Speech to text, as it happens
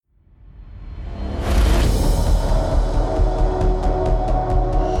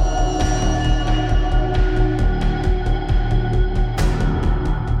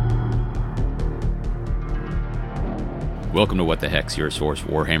welcome to What the Hex, your source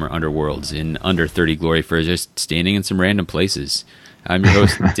for Warhammer Underworlds in under 30 glory for just standing in some random places. I'm your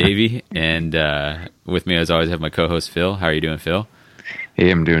host, Davey, and with me, as always, I have my co-host, Phil. How are you doing, Phil? Hey,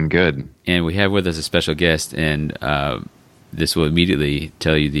 I'm doing good. And we have with us a special guest, and this will immediately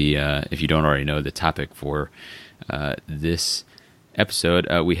tell you if you don't already know, the topic for this episode.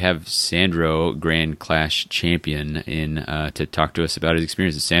 We have Sandro, Grand Clash champion, in to talk to us about his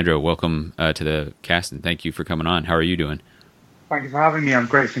experiences. Sandro, welcome to the cast, and thank you for coming on. How are you doing? Thank you for having me. I'm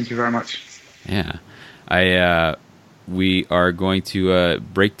great. Thank you very much. Yeah. We are going to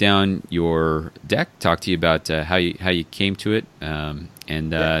break down your deck, talk to you about how you came to it,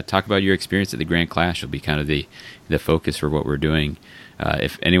 and talk about your experience at the Grand Clash. Will be kind of the focus for what we're doing.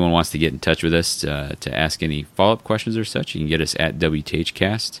 If anyone wants to get in touch with us to ask any follow-up questions or such, you can get us at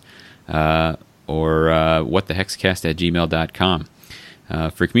WTHcast or whatthehexcast@gmail.com.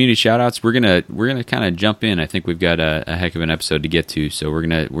 For community shoutouts, we're gonna kind of jump in. I think we've got a heck of an episode to get to, so we're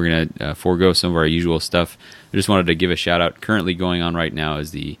gonna forego some of our usual stuff. I just wanted to give a shout out. Currently going on right now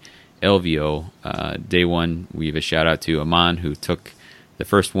is the LVO day one. We have a shout out to Aman, who took the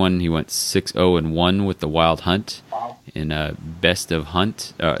first one. He went 6-0-1 with the Wild Hunt in a best of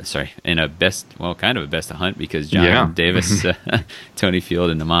hunt. In a best, well, kind of a best of hunt, because John Davis, Tony Field,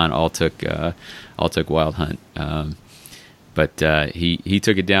 and Aman all took Wild Hunt. But he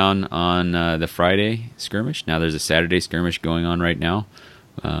took it down on the Friday skirmish. Now there's a Saturday skirmish going on right now.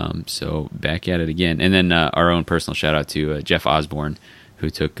 So back at it again. And then our own personal shout out to Jeff Osborne, who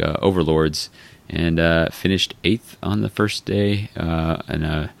took Overlords and finished 8th on the first day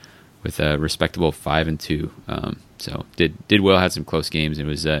with a respectable 5-2. So did well, had some close games, and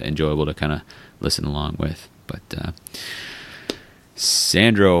it was enjoyable to kind of listen along with. But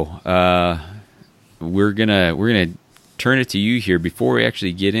Sandro, we're gonna turn it to you here. Before we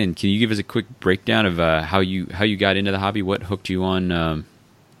actually get in, can you give us a quick breakdown of how you got into the hobby? What hooked you on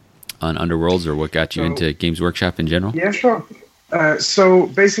Underworlds, or what got you into Games Workshop in general? Yeah, sure. So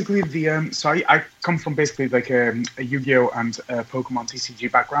basically, I come from basically like a Yu-Gi-Oh and Pokemon TCG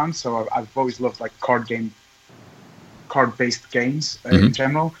background. So I've always loved like card-based games in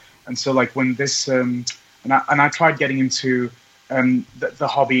general. And so like when this and I tried getting into the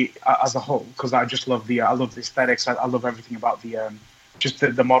hobby as a whole, because I just love I love the aesthetics. I love everything about just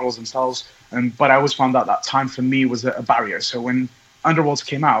the models themselves. But I always found that time for me was a barrier. So when Underworlds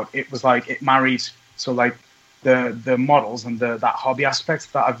came out, it was like it married the models and that hobby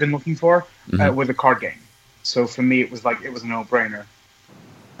aspect that I've been looking for with a card game. So for me, it was a no-brainer.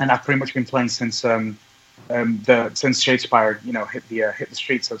 And I've pretty much been playing since Shadespire, hit the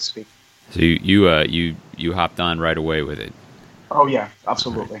street, so to speak. So you hopped on right away with it. Oh yeah,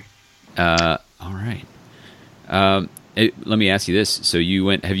 absolutely. All right. Let me ask you this: so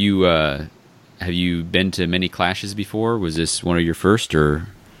have you been to many clashes before? Was this one of your first, or?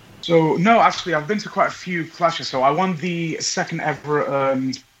 So no, actually, I've been to quite a few clashes. So I won the second ever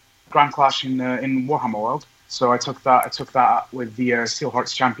Grand Clash in Warhammer World. So I took that with the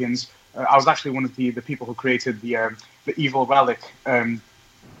Steelhearts champions. I was actually one of the people who created the Evil Relic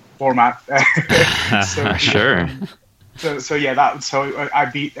format. Sure. So I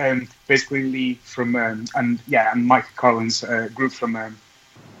beat basically Lee from and Mike Carlin's group from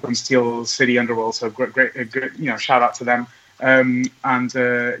Steel City Underworld. So great, shout out to them. And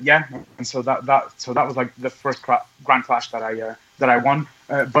so that was like the first Grand Clash that I won.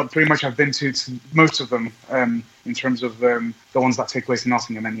 But pretty much I've been to most of them in terms of the ones that take place in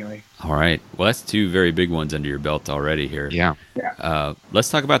Nottingham anyway. All right. Well, that's two very big ones under your belt already here. Yeah. Let's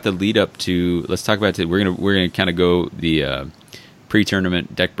talk about the lead up to. Let's talk about we're gonna kind of go the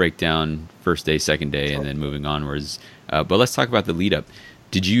pre-tournament deck breakdown, first day, second day, and then moving onwards. But let's talk about the lead up.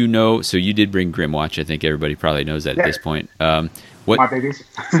 Did you know? So you did bring Grymwatch. I think everybody probably knows that at this point. What my babies?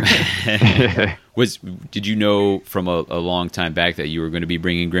 Did you know from a long time back that you were going to be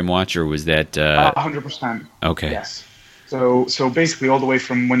bringing Grymwatch, or was that 100%? Okay. Yes. So basically, all the way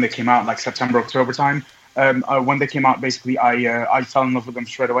from when they came out, like September, October time. When they came out, basically, I fell in love with them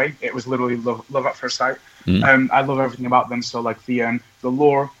straight away. It was literally love at first sight. I love everything about them. So like the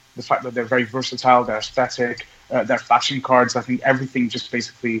lore, the fact that they're very versatile, their aesthetic, their faction cards. I think everything just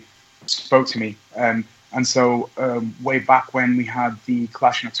basically spoke to me. And so way back when we had the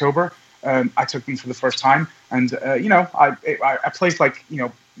Clash in October, I took them for the first time, and I placed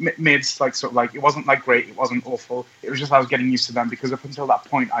mids, it wasn't like great, it wasn't awful. It was just I was getting used to them, because up until that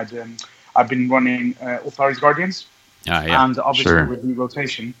point I'd been running Authorities Guardians, and obviously with the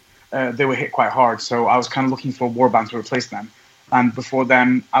rotation they were hit quite hard. So I was kind of looking for Warband to replace them. And before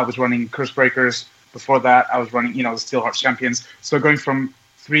then I was running Curse Breakers. Before that I was running the Steelhearts Champions. So going from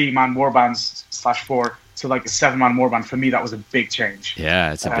 3-man warbands /4 to like a 7-man warband, for me that was a big change.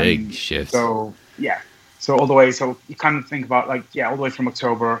 Yeah, it's a big shift. So yeah, so all the way, so you kind of think about like, yeah, all the way from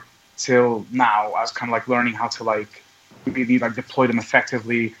October till now, I was kind of like learning how to like really like deploy them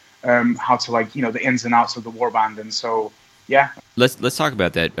effectively, how to like, you know, the ins and outs of the warband. And so yeah, let's talk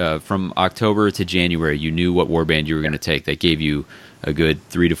about that. From October to January, you knew what warband you were going to take. That gave you a good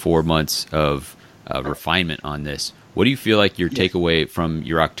 3 to 4 months of refinement on this. What do you feel like your takeaway from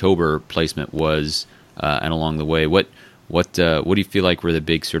your October placement was, and along the way, what do you feel like were the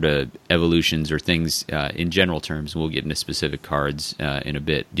big sort of evolutions or things in general terms? We'll get into specific cards in a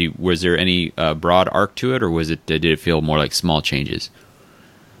bit. Was there any broad arc to it, or did it feel more like small changes?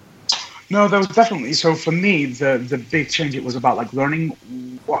 No, there was definitely. So for me, the big change, it was about like learning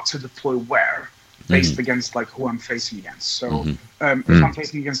what to deploy where, based against like who I'm facing against. So if I'm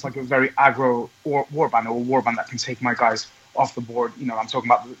facing against like a very aggro warband, or a warband that can take my guys off the board, you know, I'm talking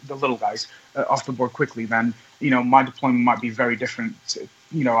about the little guys off the board quickly, then, you know, my deployment might be very different.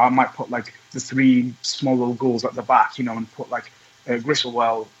 You know, I might put like the 3 small little ghouls at the back, you know, and put like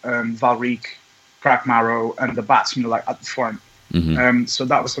Gristlewell, Valric, Crackmarrow, and the bats, you know, like at the front. So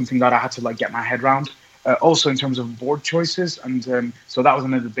that was something that I had to like get my head around. Also in terms of board choices, and so that was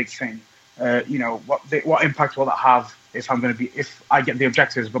another big thing. You know, what impact will that have if I get the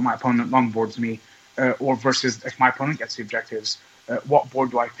objectives but my opponent longboards me, or versus if my opponent gets the objectives, what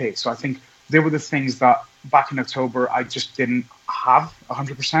board do I pick? So I think they were the things that back in October I just didn't have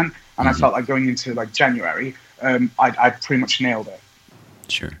 100%, and I felt like going into like January, I pretty much nailed it.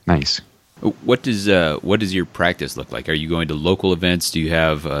 Sure, nice. What does your practice look like? Are you going to local events? Do you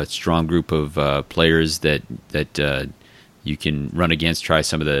have a strong group of players that you can run against, try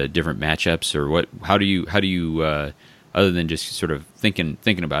some of the different matchups, or what? How do you other than just sort of thinking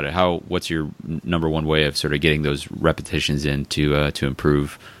about it? What's your number one way of sort of getting those repetitions in to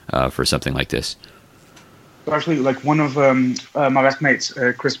improve for something like this? So actually, like one of my best mates,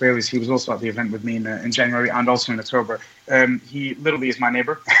 Chris Bailey's, he was also at the event with me in January and also in October. He literally is my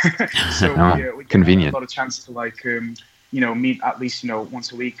neighbor, so we convenient. Get a lot of chance to like you know, meet at least, you know,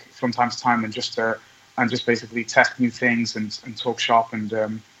 once a week from time to time, and just basically test new things and talk shop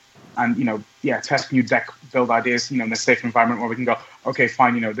and you know, test new deck build ideas, you know, in a safe environment where we can go, okay,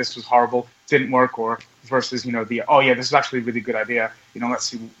 fine, you know, this was horrible, didn't work, or versus, you know, this is actually a really good idea, you know, let's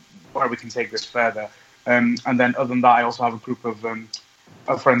see where we can take this further. And then other than that, I also have a group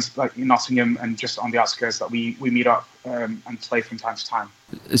of friends like in Nottingham and just on the outskirts that we meet up and play from time to time.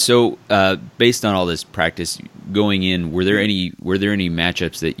 So, based on all this practice going in, were there any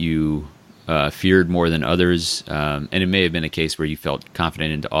matchups that you feared more than others? And it may have been a case where you felt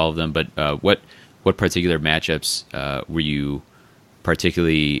confident into all of them, but what particular matchups were you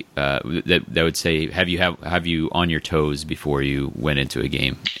particularly that would say have you on your toes before you went into a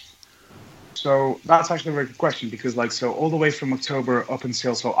game? So that's actually a very good question, because like, so all the way from October up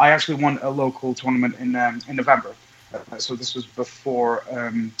until, so I actually won a local tournament in November. So this was before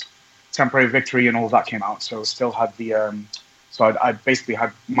Temporary Victory and all that came out. So still had the, so I basically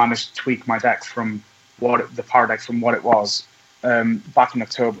had managed to tweak my deck from the power deck from what it was back in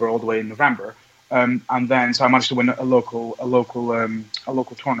October all the way in November. And then, so I managed to win a local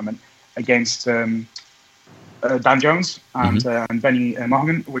tournament against Dan Jones and Benny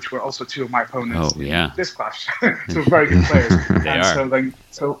Mohagan, which were also 2 of my opponents in this clash. So very good players.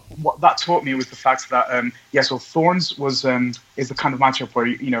 So what that taught me was the fact that so Thorns is the kind of matchup where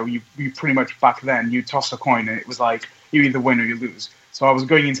you pretty much back then you toss a coin and it was like you either win or you lose. So I was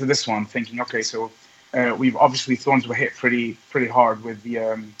going into this one thinking, okay, so we've obviously Thorns were hit pretty hard with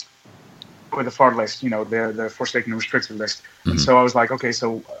the FAR list, you know, the Forsaken and Restricted list. And so I was like, okay,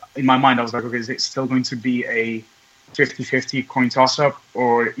 so in my mind, I was like, okay, is it still going to be a 50-50 coin toss-up,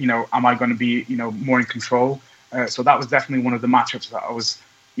 or, you know, am I going to be, you know, more in control? So that was definitely one of the matchups that I was,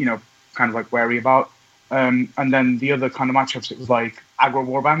 you know, kind of like wary about. And then the other kind of matchups, it was like aggro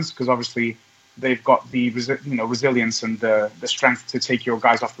warbands, because obviously they've got the resilience and the strength to take your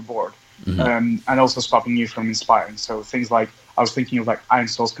guys off the board, and also stopping you from inspiring. So things like, I was thinking of like Iron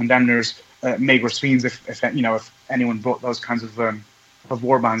Souls Condemners, Maegor's Fiends, if anyone brought those kinds of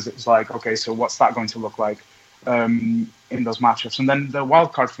warbands, it was like, okay, so what's that going to look like in those matchups? And then the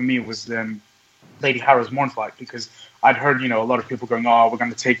wild card for me was Lady Harrow's Mournflight, because I'd heard, you know, a lot of people going, oh, we're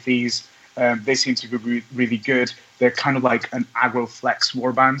going to take these. They seem to be really good. They're kind of like an aggro flex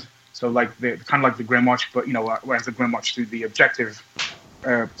warband. So like they're kind of like the Grymwatch, but, you know, whereas the Grymwatch do the objective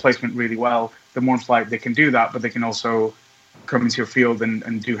placement really well, the Mournflight, they can do that, but they can also come into your field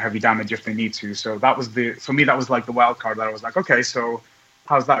and do heavy damage if they need to. So that was for me, that was like the wild card that I was like, okay, so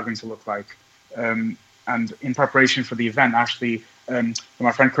how's that going to look like? And in preparation for the event, actually,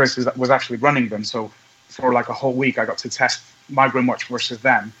 my friend Chris was actually running them. So for like a whole week, I got to test my Grymwatch versus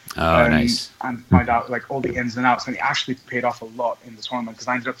them. Oh, nice. And find out like all the ins and outs. And it actually paid off a lot in the tournament because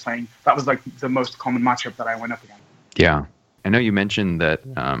I ended up playing. That was like the most common matchup that I went up against. Yeah. I know you mentioned that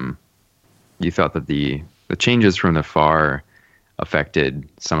you thought that the changes from the FAR affected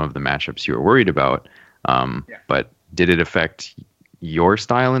some of the matchups you were worried about. But did it affect your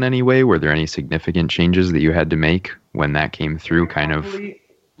style in any way? Were there any significant changes that you had to make when that came through kind of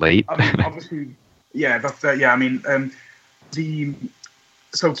late? I mean, obviously, yeah, I mean,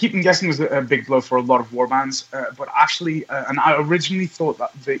 so keeping guessing was a big blow for a lot of warbands, but actually, and I originally thought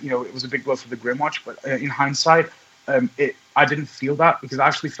that it was a big blow for the Grymwatch, but in hindsight, I didn't feel that because I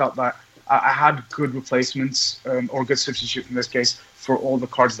actually felt that I had good replacements or good substitute in this case for all the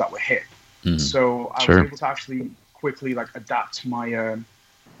cards that were hit. Mm-hmm. So I was able to actually quickly like adapt my,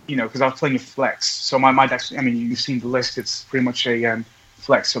 because I was playing a flex. So my deck, I mean, you've seen the list. It's pretty much a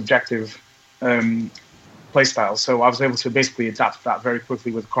flex objective playstyle. So I was able to basically adapt that very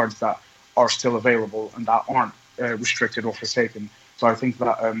quickly with cards that are still available and that aren't restricted or forsaken. So I think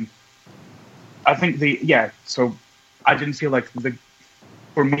that So I didn't feel like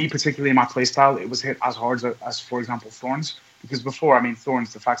for me particularly in my playstyle, it was hit as hard as for example Thorns. Because before, I mean,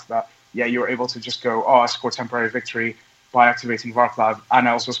 Thorns, the fact that you're able to just go, I score temporary victory by activating Varklav, and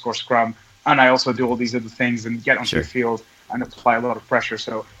I also score Scrum, and I also do all these other things and get onto the field and apply a lot of pressure.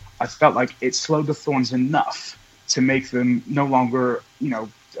 So I felt like it slowed the Thorns enough to make them no longer,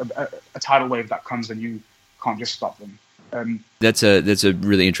 a tidal wave that comes and you can't just stop them. That's a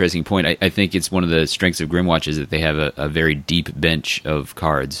really interesting point. I think it's one of the strengths of Grymwatch is that they have a very deep bench of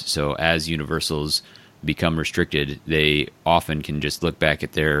cards. So as universals become restricted, they often can just look back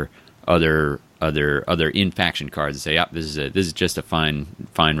at their other in faction cards and say, this is just a fine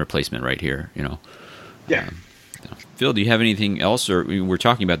replacement right here. Yeah. Phil, do you have anything else? Or we're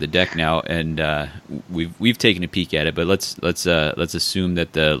talking about the deck now, and we've taken a peek at it, but let's assume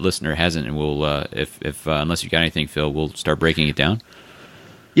that the listener hasn't, and we'll if unless you got anything, Phil, we'll start breaking it down.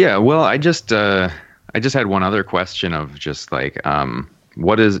 Yeah. Well, I just had one other question of just like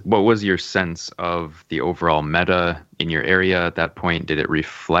what was your sense of the overall meta in your area at that point? Did it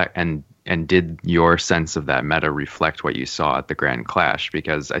reflect and did your sense of that meta reflect what you saw at the Grand Clash?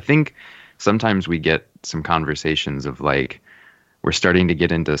 Because I think sometimes we get some conversations of like we're starting to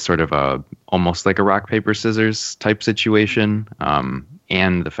get into sort of almost like a rock paper scissors type situation,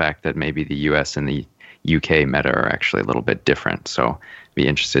 and the fact that maybe the US and the UK meta are actually a little bit different. So I'd be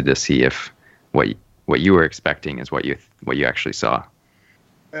interested to see if what you were expecting is what you actually saw.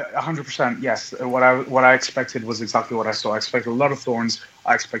 100%, yes. What I expected was exactly what I saw. I expected a lot of Thorns.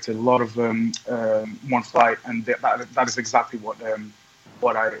 I expected a lot of one flight, and that is exactly what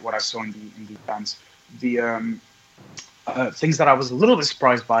I saw in the events. The things that I was a little bit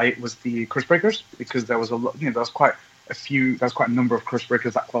surprised by was the curse breakers, because there was there was quite a number of curse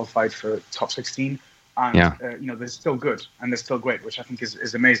breakers that qualified for top 16. And they're still good and they're still great, which I think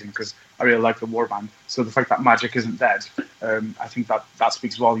is amazing because I really like the warband. So the fact that Magic isn't dead, I think that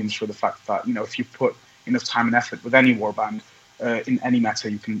speaks volumes for the fact that if you put enough time and effort with any warband in any meta,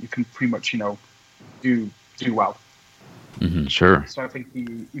 you can pretty much do well. Mm-hmm. Sure. So I think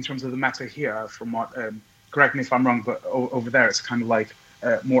in terms of the meta here, from what correct me if I'm wrong, but over there it's kind of like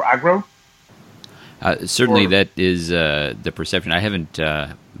more aggro. Certainly, that is the perception. I haven't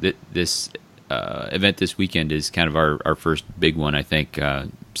this. Event this weekend is kind of our first big one, I think,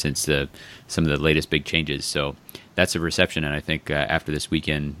 since some of the latest big changes. So that's a reception, and I think after this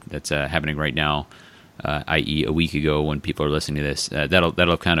weekend that's happening right now, i.e. a week ago when people are listening to this,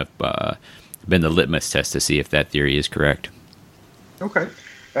 that'll kind of been the litmus test to see if that theory is correct. Okay.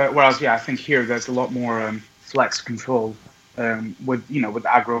 Whereas, I think here there's a lot more flex control with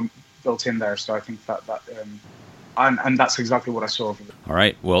aggro built in there. So I think that and that's exactly what I saw over there. All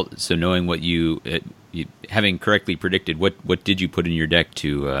right. Well, so knowing what you having correctly predicted, what did you put in your deck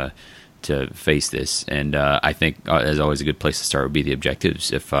to face this? And I think, as always, a good place to start would be the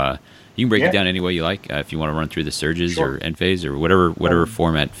objectives. If you can break it down any way you like, if you want to run through the surges or end phase or whatever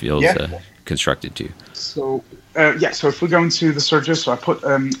format feels constructed to. So so if we go into the surges, so I put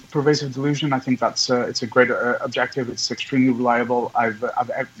pervasive delusion. I think that's it's a great objective. It's extremely reliable.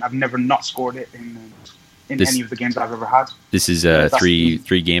 I've never not scored it in any of the games I've ever had. This is three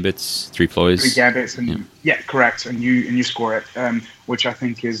gambits, 3 ploys. 3 gambits, and correct. And you score it, which I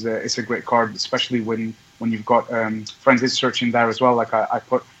think is it's a great card, especially when you've got Frenzied Search in there as well. Like I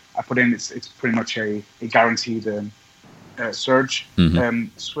put in, it's pretty much a guaranteed surge. Mm-hmm.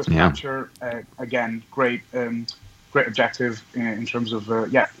 Swift capture, again, great objective in terms of I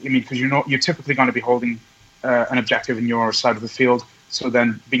mean, because you're typically going to be holding an objective in your side of the field. So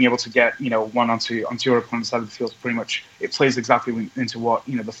then being able to get, one onto your opponent's side of the field, pretty much, it plays exactly into what,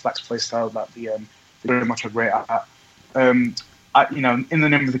 the flex play style that the Grymwatch are great at. In the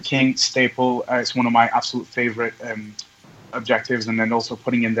Name of the King staple, it's one of my absolute favorite objectives, and then also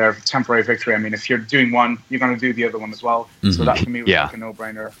putting in there temporary victory. I mean, if you're doing one, you're going to do the other one as well. Mm-hmm. So that for me was like a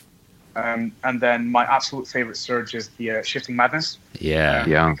no-brainer. And then my absolute favorite surge is the Shifting Madness.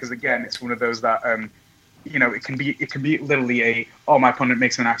 Because again, it's one of those that it can be literally my opponent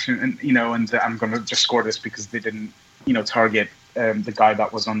makes an action, and and I'm going to just score this because they didn't target the guy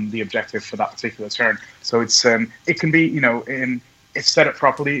that was on the objective for that particular turn. So it's it can be it's set up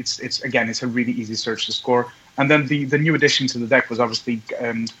properly. It's a really easy surge to score. And then the new addition to the deck was obviously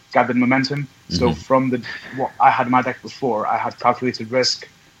Gathered Momentum. So from what I had in my deck before, I had Calculated Risk,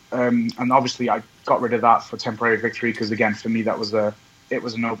 and obviously I got rid of that for Temporary Victory because again, for me that was a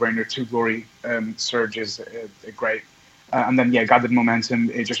no-brainer. 2 Glory surge is great. And then Gathered Momentum,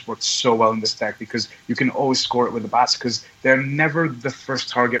 it just works so well in this deck because you can always score it with the bats because they're never the first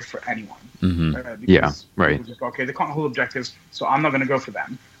target for anyone. Right. Just go, okay, they can't hold objectives, so I'm not going to go for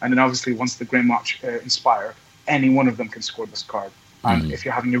them. And then obviously once the Grymwatch Inspire, any one of them can score this card. And if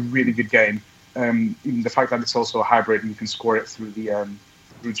you're having a really good game, the fact that it's also a hybrid and you can score it through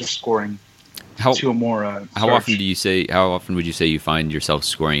through just scoring two or more. How often would you say you find yourself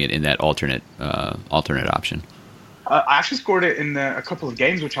scoring it in that alternate option? I actually scored it in a couple of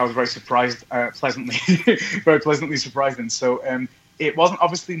games, which I was very pleasantly surprised in. So it wasn't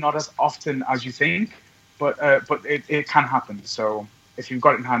obviously not as often as you think, but it can happen. So if you've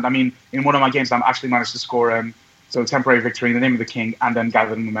got it in hand, I mean, in one of my games, I actually managed to score Temporary Victory in the Name of the King and then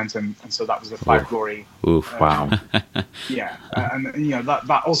Gathered Momentum, and so that was the 5 Glory. Wow. And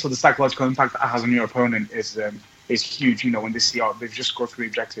that also the psychological impact that it has on your opponent is huge. When they see they've just scored 3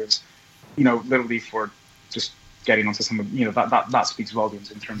 objectives, literally for just getting onto some of that speaks volumes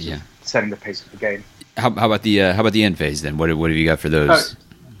in terms of setting the pace of the game. How about the end phase then? What have you got for those?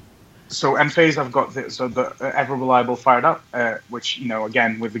 So end phase, I've got the Ever Reliable Fired Up, which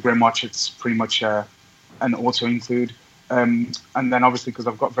again with the Grymwatch, it's pretty much an auto include, and then obviously because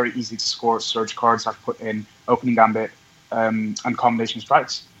I've got very easy to score surge cards, I've put in Opening Gambit and Combination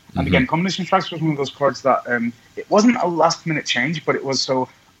Strikes. And again, Combination Strikes was one of those cards that it wasn't a last minute change, but it was so.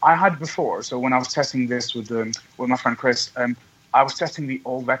 I had before, so when I was testing this with my friend Chris, I was testing the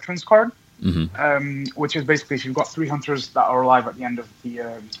Old Veterans card, which is basically if you've got 3 hunters that are alive at the end of the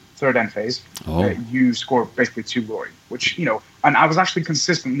third end phase, you score basically 2 glory, which, and I was actually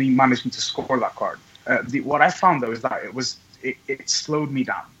consistently managing to score that card. What I found, though, is that it slowed me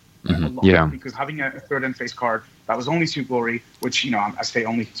down a lot, because having a third end phase card that was only 2 glory, which, I say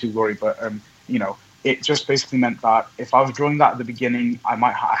only 2 glory, but, it just basically meant that if I was drawing that at the beginning, I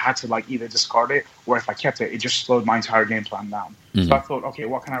had to either discard it, or if I kept it, it just slowed my entire game plan down. So I thought, okay,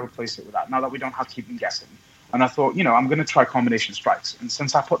 what can I replace it with that? Now that we don't have to keep them guessing. And I thought, I'm going to try Combination Strikes. And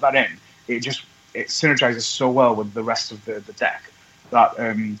since I put that in, it synergizes so well with the rest of the deck that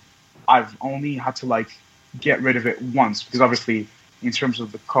I've only had to get rid of it once, because obviously in terms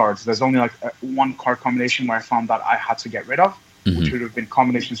of the cards, there's only one card combination where I found that I had to get rid of, which would have been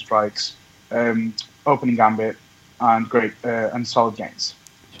Combination Strikes, Opening Gambit, and Solid Gains.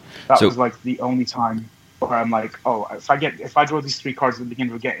 That was the only time where I'm if I draw these 3 cards at the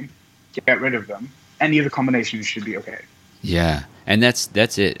beginning of the game, get rid of them. Any of the combinations should be okay. Yeah, and that's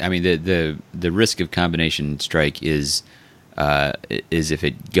it. I mean, the risk of Combination Strike is if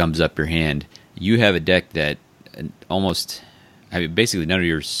it gums up your hand. You have a deck that basically none of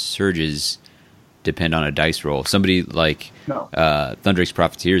your surges depend on a dice roll. Somebody like Thundrake's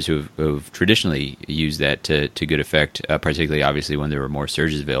Profiteers, who've traditionally used that to good effect, particularly obviously when there were more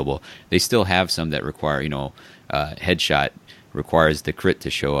surges available, they still have some that require, Headshot requires the crit to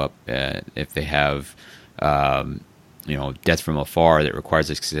show up. If they have, Death from Afar that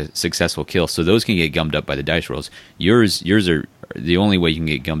requires a successful kill, so those can get gummed up by the dice rolls. Yours are the only way you can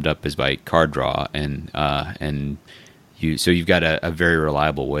get gummed up is by card draw, and you've got a very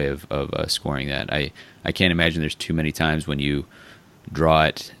reliable way of scoring that. I can't imagine there's too many times when you draw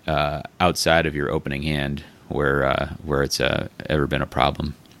it outside of your opening hand where it's ever been a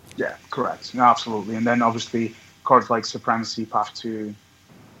problem. Yeah, correct. No, absolutely. And then obviously cards like Supremacy, Path to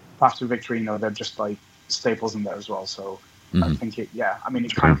Victory, they're just staples in there as well. So I think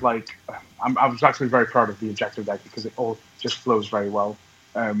it's kind of I was actually very proud of the objective deck because it all just flows very well.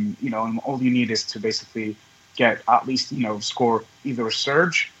 And all you need is to basically get at least score either a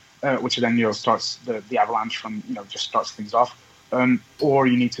surge, which then starts the avalanche from just starts things off, or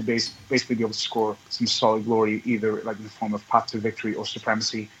you need to basically be able to score some solid glory either in the form of Path to Victory or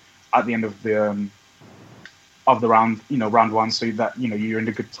Supremacy at the end of of the round, round one, so that you're in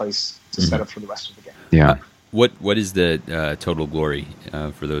a good place to set up for the rest of the game. Yeah. What is the total glory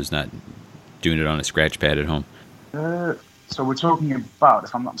for those not doing it on a scratch pad at home? So we're talking about,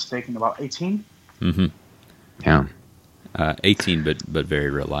 if I'm not mistaken, about 18. Mm-hmm. Yeah. 18, but very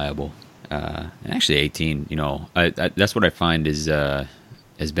reliable. Actually, 18. That's what I find is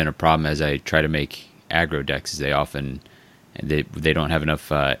has been a problem as I try to make aggro decks. Is they don't have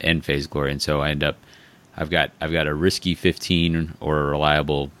enough end phase glory, and so I've got a risky 15 or a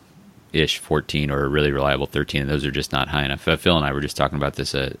reliable-ish 14 or a really reliable 13, and those are just not high enough. Phil and I were just talking about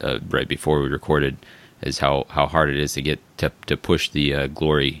this right before we recorded, is how hard it is to get to push the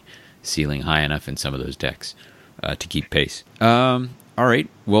glory ceiling high enough in some of those decks to keep pace. All right.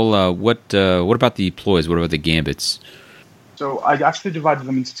 Well, what about the ploys? What about the gambits? So I actually divided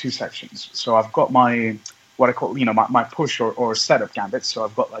them into two sections. So I've got my what I call my push or setup gambits. So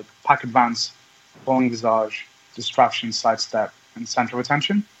I've got like pack advance, falling visage, distraction, sidestep, and center of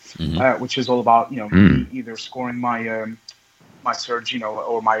attention, which is all about me either scoring my my surge,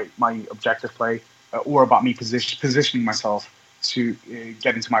 or my objective play, or about me positioning myself to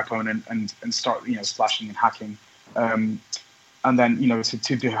get into my opponent and start slashing and hacking. And then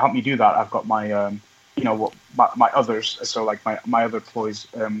to help me do that, I've got my my others. So like my other ploys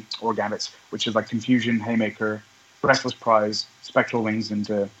or gambits, which is like Confusion, Haymaker, Restless Prize, Spectral Wings, and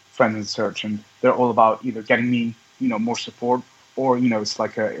Friend and Search, and they're all about either getting me more support, or it's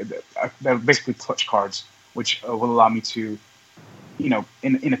like they're basically clutch cards, which will allow me to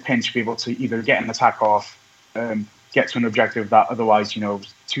in a pinch be able to either get an attack off, get to an objective that otherwise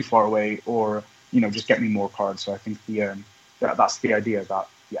was too far away, or just get me more cards. So I think that's the idea, that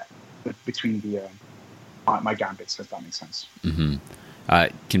between the my gambits, if that makes sense. Mm-hmm.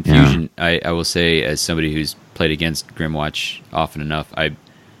 Confusion. Yeah. I will say, as somebody who's played against Grymwatch often enough,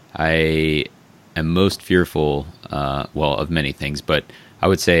 I am most fearful, of many things, but I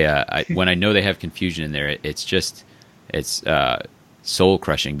would say when I know they have Confusion in there, it's soul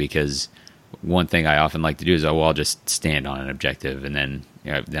crushing, because one thing I often like to do is I'll just stand on an objective, and then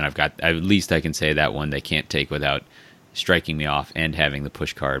I've got, at least I can say that one they can't take without striking me off and having the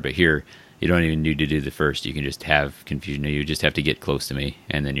push card. But here, you don't even need to do the first. You can just have Confusion. You just have to get close to me,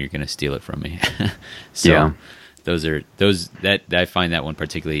 and then you're going to steal it from me. So those that I find that one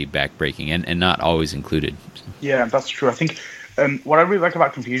particularly backbreaking and not always included. Yeah, that's true. I think what I really like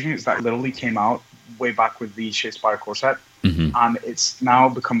about Confusion is that it literally came out way back with the Shadespire core set, and it's now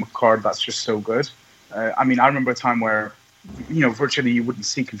become a card that's just so good. I mean, I remember a time where virtually you wouldn't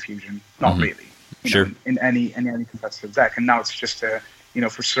see Confusion, not really, in any competitive deck, and now it's just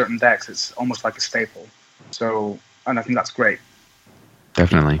for certain decks, it's almost like a staple. So, and I think that's great.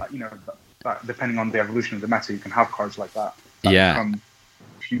 Definitely. That depending on the evolution of the meta, you can have cards like that become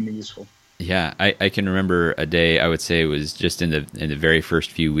extremely useful. Yeah, I can remember a day, I would say it was just in the very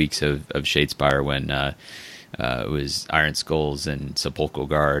first few weeks of Shadespire, when it was Iron Skulls and Sepulchral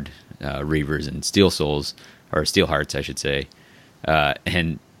Guard, Reavers and Steel Souls, or Steel Hearts, I should say.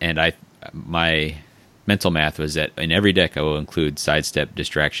 And my mental math was that in every deck I will include Sidestep,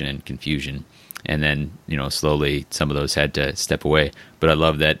 Distraction, and Confusion. And then, slowly some of those had to step away. But I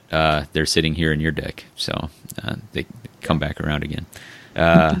love that they're sitting here in your deck. So they come back around again.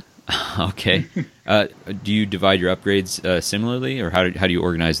 Okay. Do you divide your upgrades similarly, or how do you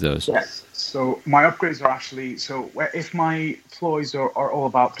organize those? Yes. So my upgrades are actually, if my ploys are all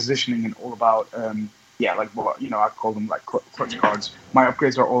about positioning and all about like what I call them like clutch cards. My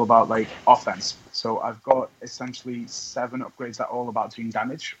upgrades are all about like offense. So I've got essentially 7 upgrades that are all about doing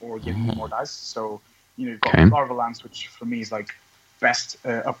damage or giving you more dice. So you've got Larva Lance, which for me is like best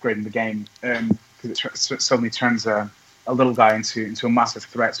upgrade in the game, because it suddenly turns a little guy into a massive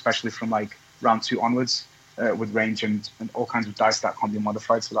threat, especially from like round 2 onwards, with range and all kinds of dice that can't be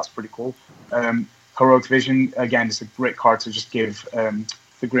modified. So that's pretty cool. Heroic Vision, again, is a great card to just give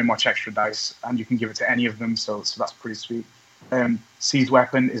the Grymwatch extra dice, and you can give it to any of them, so that's pretty sweet. Seized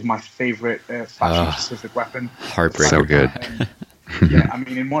Weapon is my favorite faction-specific weapon. Heartbreaker. So good. I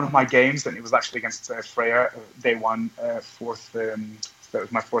mean, in one of my games, and it was actually against Freya, day 1, fourth. That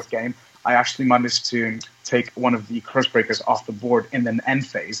was my 4th game. I actually managed to take one of the Curse Breakers off the board in the end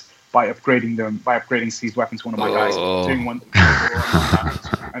phase by upgrading Seized Weapon to one of my guys, doing one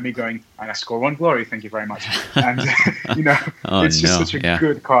and me going, and I score 1 glory, thank you very much. And it's just such a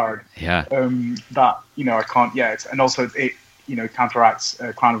good card. Yeah. That I can't. And also it counteracts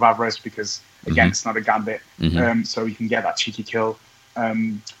Crown of Avarice, because again it's not a gambit, so you can get that cheeky kill.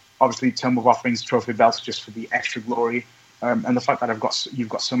 Obviously, Tome of Offerings, Trophy Belt, just for the extra glory, and the fact that you've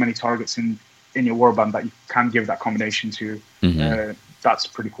got so many targets in your warband that you can give that combination to. That's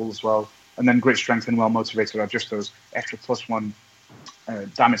pretty cool as well. And then great strength and well motivated are just those extra +1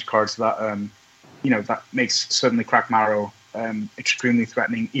 damage cards that that makes suddenly Crack Marrow extremely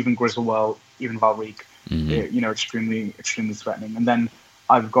threatening. Even Grizzlewell, even Valreek, extremely threatening. And then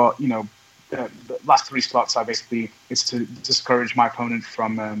I've got the last 3 slots are basically it's to discourage my opponent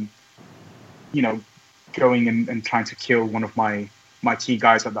from going and trying to kill one of my key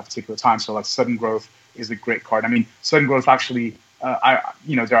guys at that particular time. So like Sudden Growth is a great card. I mean, Sudden Growth actually,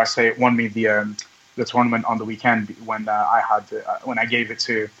 dare I say it, won me the tournament on the weekend when when I gave it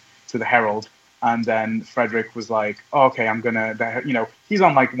to the Herald, and then Frederick was like, "Oh, okay, I'm gonna," he's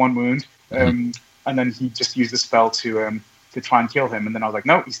on like 1 wound, and then he just used the spell to try and kill him, and then I was like,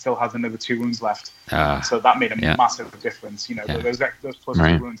 no, he still has another 2 wounds left. So that made a massive difference. Those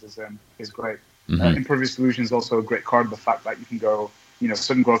 +2 wounds is great. Impervious Delusion is also a great card. The fact that you can go,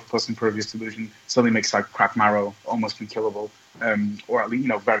 Sudden Growth plus Impervious Delusion suddenly makes like Crack Marrow almost unkillable, or at least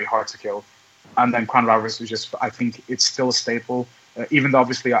very hard to kill. And then Crown Ravers is just, I think it's still a staple, even though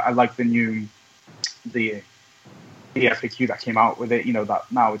obviously I like the FAQ that came out with it. That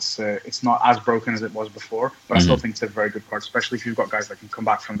now it's not as broken as it was before, but I still think it's a very good card, especially if you've got guys that can come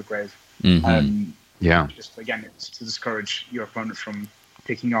back from the grave. Just again, it's to discourage your opponent from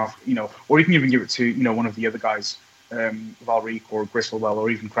picking off, or you can even give it to one of the other guys, Valreek or Gristlewell or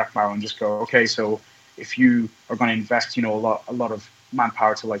even Crack Marrow, and just go, okay, so if you are going to invest a lot of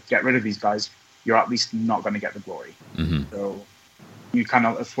manpower to like get rid of these guys, you're at least not going to get the glory. So you kind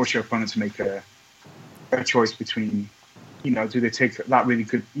of force your opponent to make a choice between, do they take that really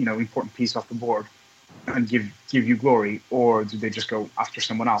good, important piece off the board and give you glory, or do they just go after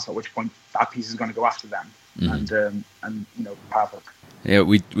someone else? At which point that piece is going to go after them and havoc. Yeah,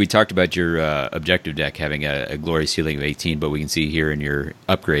 we talked about your objective deck having a glory ceiling of 18, but we can see here in your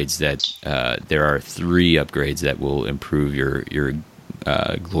upgrades that there are 3 upgrades that will improve your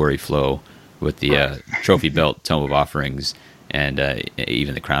glory flow with the trophy belt, Tome of Offerings, and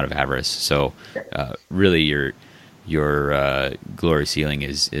even the Crown of Avarice. So really your glory ceiling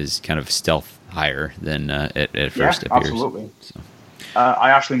is kind of stealth higher than it first appears. Absolutely. So. I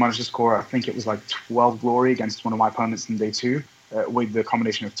actually managed to score, I think it was like 12 glory against one of my opponents in day 2 with the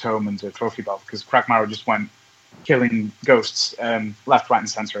combination of Tome and the trophy belt, because Crack Marrow just went killing ghosts left, right, and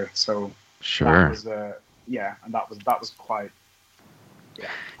center. So sure, that was, and that was quite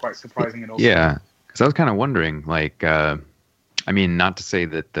surprising and also because I was kind of wondering, like, I mean, not to say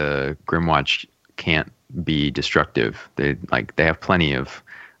that the Grymwatch can't be destructive. They have plenty of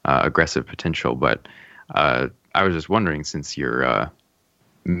aggressive potential, but I was just wondering, since you're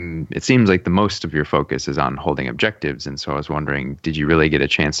it seems like the most of your focus is on holding objectives, and so I was wondering, did you really get a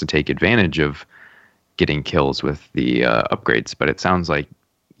chance to take advantage of getting kills with the upgrades? But it sounds like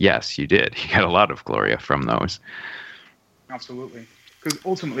yes, you did. You got a lot of Gloria from those. Absolutely, because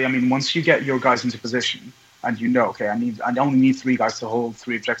ultimately, I mean, once you get your guys into position and okay, I only need 3 guys to hold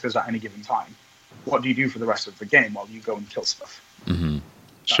 3 objectives at any given time. What do you do for the rest of the game while you go and kill stuff?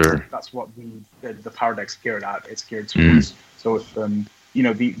 That's what the power deck's geared at. It's geared towards. So if the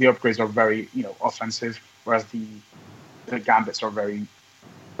upgrades are very offensive, whereas the gambits are very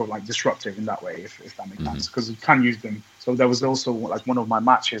sort of like disruptive in that way, if that makes sense, because you can use them. So there was also like one of my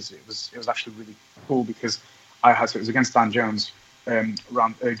matches. It was actually really cool because it was against Dan Jones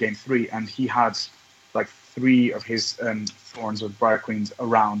around game 3, and he had like 3 of his Thorns of Briar Queens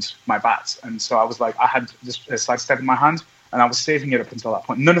around my bats, and so I was like, I had this sidestep in my hand, and I was saving it up until that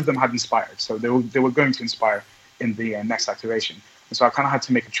point. None of them had inspired, so they were going to inspire in the next activation. And so I kind of had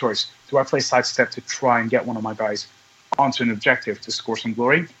to make a choice. Do I play sidestep to try and get one of my guys onto an objective to score some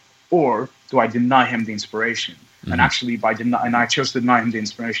glory, or do I deny him the inspiration? And actually, I chose to deny him the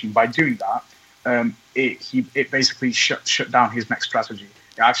inspiration. By doing that, it basically shut down his next strategy.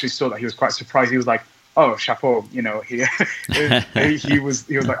 I actually saw that he was quite surprised. He was like, "Oh, chapeau!" He was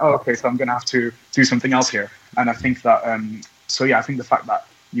like, "Oh, okay, so I'm going to have to do something else here." And I think that I think the fact that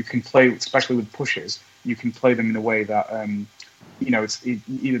you can play, especially with pushes, you can play them in a way that it's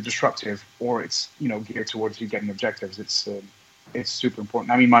either disruptive or it's geared towards you getting objectives. It's super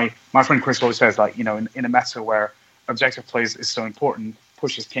important. I mean, my friend Chris always says, like, in a meta where objective plays is so important,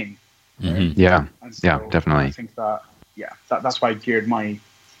 push is king. Right? Yeah, so definitely. I think that that's why I geared my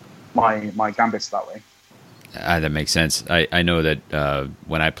gambits that way. That makes sense. I know that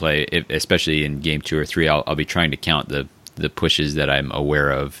when I play, especially in game 2 or 3, I'll be trying to count the pushes that I'm aware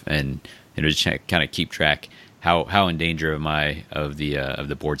of, and just kind of keep track. How in danger am I of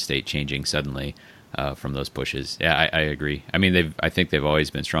the board state changing suddenly from those pushes? Yeah, I agree. I mean, I think they've always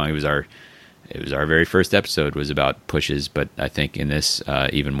been strong. It was it was our very first episode was about pushes, but I think in this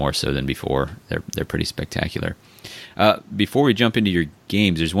even more so than before. They're pretty spectacular. Before we jump into your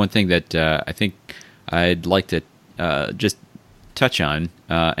games, there's one thing that I think I'd like to just touch on,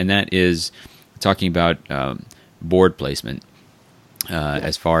 and that is talking about board placement.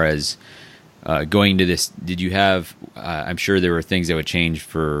 As far as going to this, did you have? I'm sure there were things that would change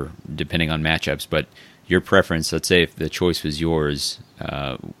for depending on matchups, but your preference. Let's say if the choice was yours,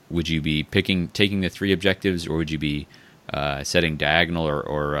 would you be taking the 3 objectives, or would you be setting diagonal,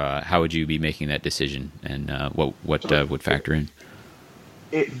 or how would you be making that decision, and what would factor in?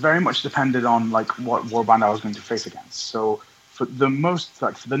 It very much depended on like what warband I was going to face against. So for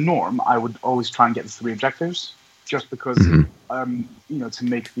the norm, I would always try and get the 3 objectives, just because to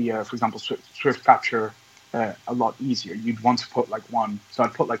make the for example swift capture a lot easier. You'd want to put like 1, so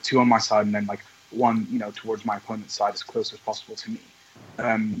I'd put like 2 on my side and then like 1 towards my opponent's side as close as possible to me.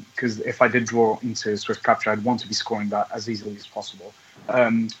 Because if I did draw into swift capture, I'd want to be scoring that as easily as possible.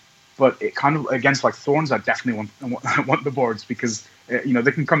 But it kind of against like thorns, I definitely want the boards, because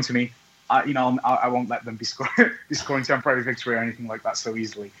they can come to me. I won't let them be scoring temporary victory or anything like that so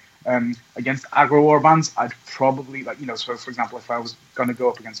easily. Against aggro warbands, I'd probably so for example, if I was going to go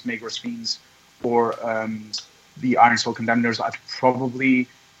up against Maegor's Fiends or the Iron Soul Condemners, I'd probably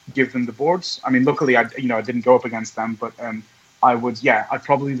give them the boards. I mean, luckily I didn't go up against them, but I'd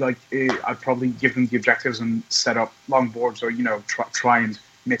probably give them the objectives and set up long boards, or try and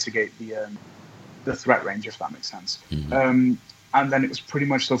mitigate the threat range, if that makes sense. And then it was pretty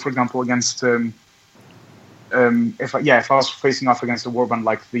much so. For example, against if I was facing off against a warband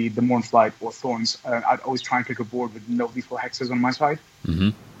like the Mournflight or Thorns, I'd always try and pick a board with no lethal hexes on my side,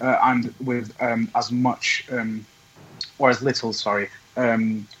 and with as much or as little,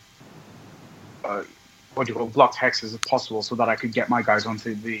 blocked hexes as possible, so that I could get my guys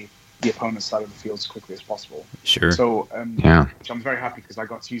onto the opponent's side of the field as quickly as possible. Sure. So, which I'm very happy, because I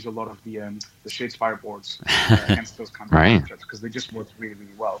got to use a lot of the Shadespire boards against those kinds of matchups, because they just worked really,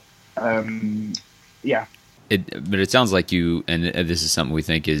 really well. But it sounds like you, and this is something we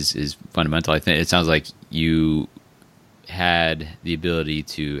think is fundamental. I think it sounds like you had the ability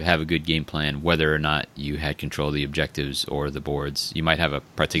to have a good game plan, whether or not you had control of the objectives or the boards. You might have a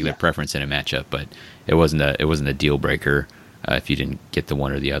particular preference in a matchup, but it wasn't a deal breaker if you didn't get the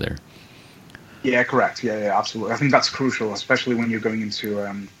one or the other. Yeah, correct. Yeah, absolutely. I think that's crucial, especially when you're going into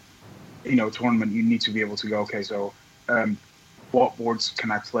a tournament. You need to be able to go, okay, so what boards can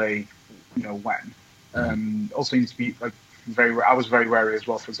I play, when? Also, you need to be like I was very wary as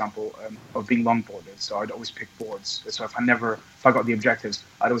well, for example, of being long boarded. So I'd always pick boards. So if I got the objectives,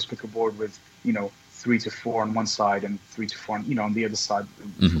 I'd always pick a board with 3 to 4 on one side and 3 to 4 on the other side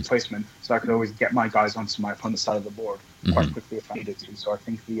for placement. So I could always get my guys onto my opponent's side of the board quite quickly if I needed to. So I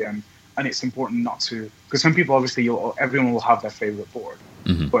think and it's important not to, because some people obviously everyone will have their favorite board,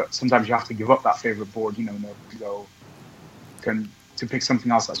 but sometimes you have to give up that favorite board, to pick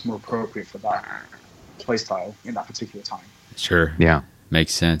something else that's more appropriate for that playstyle in that particular time. Sure. Yeah.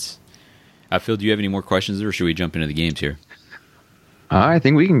 Makes sense. Phil, do you have any more questions, or should we jump into the games here? I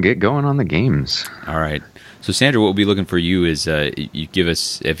think we can get going on the games. All right. So, Sandra, what we'll be looking for you is you give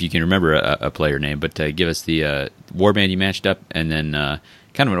us, if you can remember a player name, but give us the warband you matched up, and then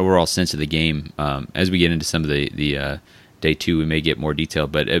kind of an overall sense of the game. As we get into some of the day 2, we may get more detail,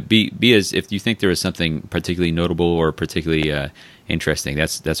 but be as if you think there is something particularly notable or particularly interesting.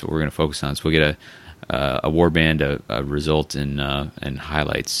 That's what we're going to focus on. So we'll get a warband, a result, and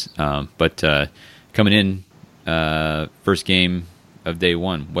highlights. But coming in, first game of day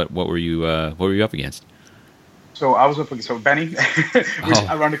 1, what were you up against? So I was up against Benny, which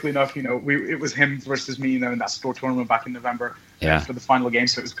ironically enough, it was him versus me, in that store tournament back in November for the final game.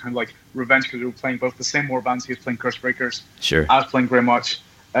 So it was kind of like revenge, because we were playing both the same warbands. He was playing Cursebreakers. Sure. I was playing Grymwatch,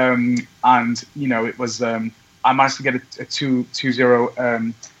 and it was I managed to get a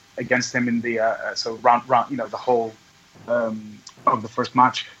 2-0 against him in the round the whole of the first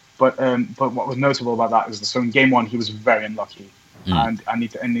match. But what was notable about that is in game 1 he was very unlucky. And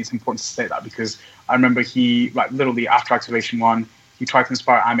it's important to state that, because I remember he literally after activation 1 he tried to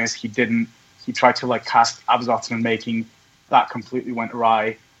inspire Amis, he didn't. He tried to cast Abzot and Making, that completely went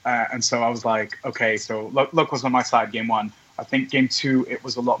awry, and so I was like, okay, so luck was on my side game 1. I think game 2 it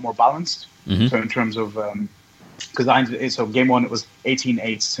was a lot more balanced. So in terms of because game 1 it was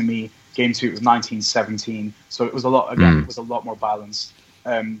 18-8 to me, game 2 it was 19-17, so it was a lot it was a lot more balanced.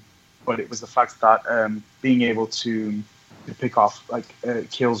 But it was the fact that being able to pick off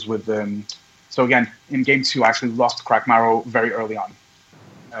kills with so again in game 2 I actually lost Crack Marrow very early on,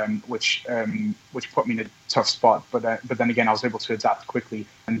 which put me in a tough spot. But then again, I was able to adapt quickly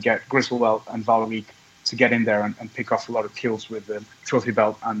and get Griswold and Valerique to get in there and pick off a lot of kills with the Trophy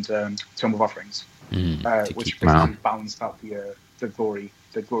Belt and Tome of Offerings, which basically balanced out the glory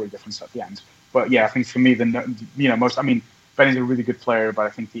difference at the end. But yeah, I think for me, Benny's a really good player, but I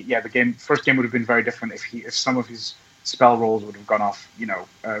think the first game would have been very different if some of his spell rolls would have gone off,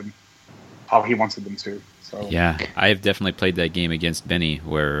 how he wanted them to. So yeah, I have definitely played that game against Benny,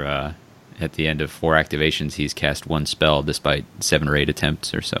 where at the end of 4 activations, he's cast 1 spell despite 7 or 8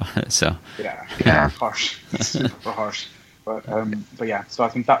 attempts or so. So yeah, harsh, super harsh. But yeah, so I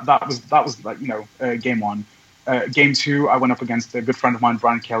think that was like game 1. Game 2, I went up against a good friend of mine,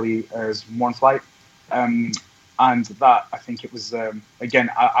 Brian Kelly, as Mornflight. And that, I think it was, again,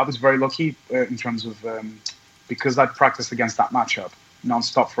 I was very lucky in terms of, because I'd practiced against that matchup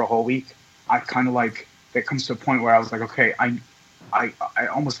nonstop for a whole week. I kind of like, it comes to a point where I was like, okay, I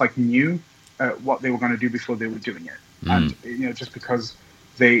almost like knew what they were going to do before they were doing it. And, just because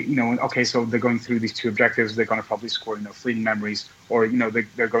they, okay, so they're going through these 2 objectives, they're going to probably score, fleeting memories, or,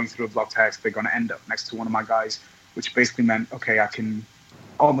 they're going through a block text, they're going to end up next to one of my guys, which basically meant, okay, I can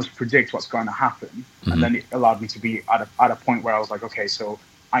almost predict what's going to happen. And then it allowed me to be at a point where I was like, okay, so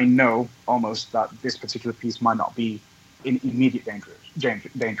I know almost that this particular piece might not be in immediate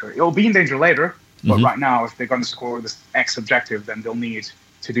danger. It'll be in danger later, but right now, if they're going to score this X objective, then they'll need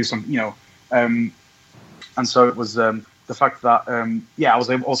to do some, and so it was the fact that I was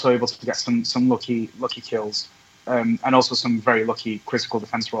also able to get some lucky kills, and also some very lucky critical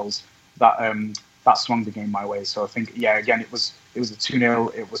defense rolls that swung the game my way. So I think, again, it was a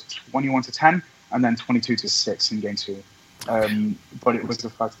 2-0. It was 21-10, and then 22-6 in game 2. But it was the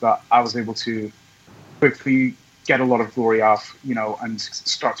fact that I was able to quickly get a lot of glory off, and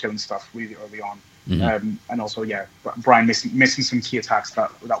start killing stuff really early on. And also, Brian missing some key attacks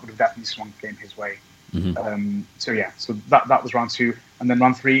that would have definitely swung the game his way. So that was round 2, and then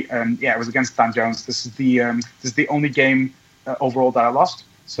round 3, it was against Dan Jones. This is the only game overall that I lost.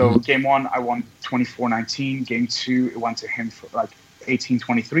 So game 1, I won 24-19. Game 2, it went to him for like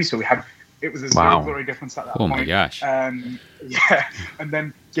 18-23. So it was a zero glory difference at that point. Oh my gosh. And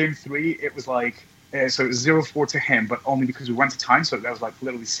then game 3, it was like, so it was 0-4 to him, but only because we went to time. So there was like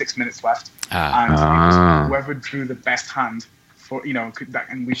literally 6 minutes left. And it was whoever drew the best hand for,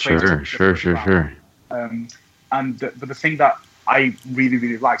 and we played. Sure. But the thing that I really,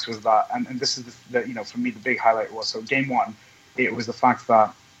 really liked was that, and this is for me, the big highlight was, so game 1, it was the fact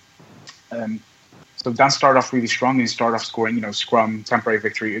that, so Dan started off really strong, and he started off scoring, scrum, temporary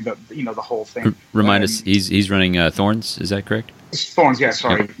victory, the whole thing. Remind us, he's running Thorns, is that correct? Thorns, yeah,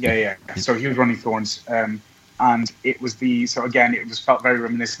 sorry. Yeah. So he was running Thorns, and it was felt very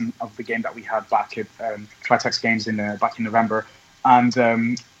reminiscent of the game that we had back at Tritex Games back in November.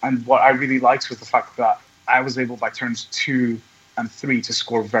 And what I really liked was the fact that I was able by turns 2 and 3 to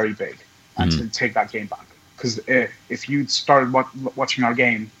score very big and to take that game back. Because if you started watching our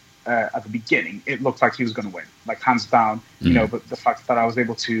game at the beginning, it looked like he was going to win, like hands down. But the fact that I was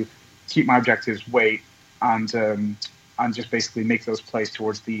able to keep my objectives, wait, and just basically make those plays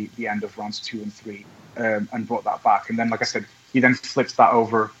towards the end of rounds 2 and 3, and brought that back. And then, like I said, he then flipped that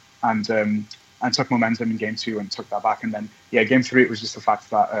over and took momentum in game 2 and took that back. And then, game 3, it was just the fact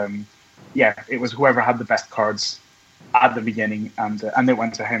that, it was whoever had the best cards at the beginning, and it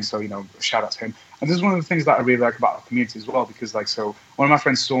went to him. So, shout out to him. And this is one of the things that I really like about the community as well, because one of my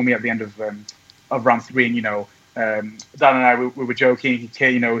friends saw me at the end of round 3, and Dan and I we were joking. He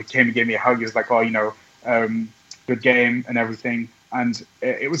came and gave me a hug. He was like, good game and everything. And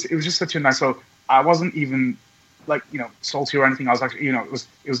it was just such a nice. So I wasn't even like salty or anything. I was actually it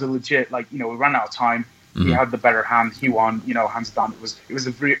was a legit, like, we ran out of time. He had the better hand. He won. Hands down. It was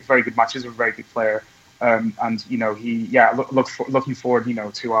a very, very good match. He's a very good player. And looking forward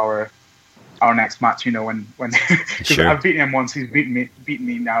to our next match, when Sure. I've beaten him once, he's beaten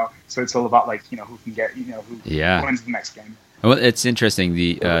me now, so it's all about who can get who wins the next game. Well, it's interesting.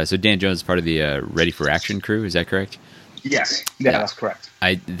 So Dan Jones is part of the Ready for Action crew. Is that correct? Yes, that's correct.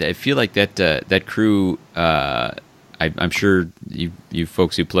 I feel like that crew. I'm sure you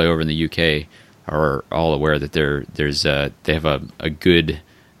folks who play over in the UK are all aware that they have a good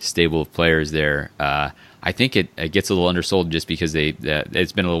stable of players there. I think it gets a little undersold just because it's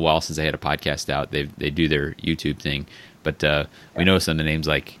been a little while since they had a podcast out. They do their YouTube thing, but we know some of the names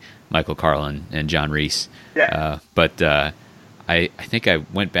like Michael Carlin and John Reese. Yeah. But I think I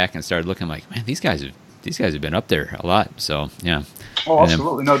went back and started looking. I'm like, man, these guys have been up there a lot. So yeah. Oh,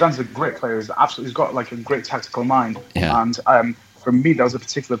 absolutely. No, Dan's a great player. He's got like a great tactical mind. Yeah. And for me, there was a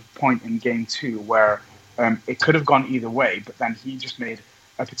particular point in game 2 where it could have gone either way, but then he just made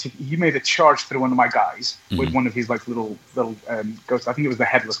he made a charge through one of my guys with one of his like little ghosts. I think it was the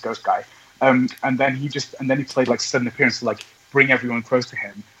headless ghost guy. And then he played like sudden appearance to like bring everyone close to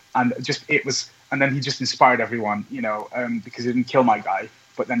him, and then he just inspired everyone, because he didn't kill my guy,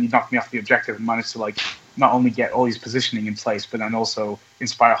 but then he knocked me off the objective and managed to like not only get all his positioning in place, but then also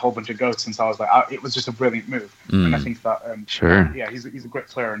inspire a whole bunch of ghosts. And so I was like, it was just a brilliant move. And I think that he's a great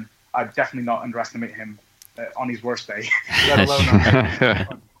player, and I'd definitely not underestimate him on his worst day, let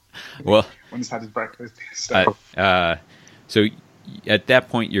alone well, when he's had his breakfast. So. So at that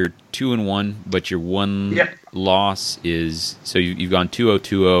point, you're 2-1, but your one loss is you've gone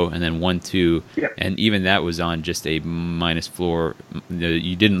 2-0, and then 1-2, and even that was on just a minus floor.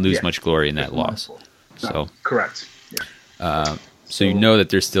 You didn't lose much glory in that loss. So correct. Yeah. So you know that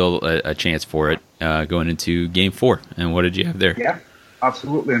there's still a chance for it going into Game 4. And what did you have there? Yeah,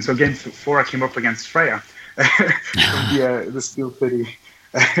 absolutely. And so Game 4, I came up against Freya from the Steel City.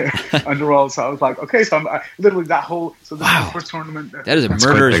 Underworld. So I was like, okay, so I'm literally that whole this is the first tournament. That is a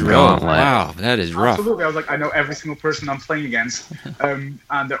murderer's row. Wow, that is rough. Absolutely. I was like, I know every single person I'm playing against, and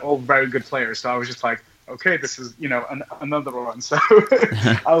they're all very good players. So I was just like, okay, this is another one. So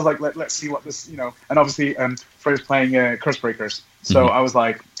I was like, let's see what this and obviously Freya's playing Curse Breakers. So I was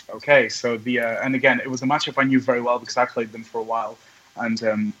like, okay, so and again, it was a matchup I knew very well because I played them for a while, and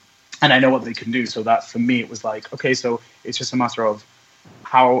I know what they can do. So that for me, it was like, okay, so it's just a matter of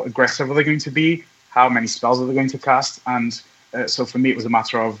how aggressive are they going to be? How many spells are they going to cast? And so for me, it was a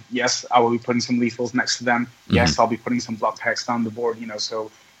matter of, yes, I will be putting some lethals next to them. Yes, I'll be putting some blocked hex down the board.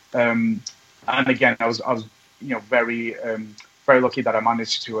 So, and again, I was very very lucky that I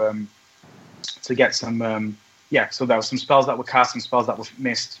managed to get some So there were some spells that were cast, some spells that were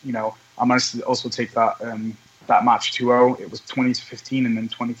missed. I managed to also take that that match 2-0. It was 20-15 and then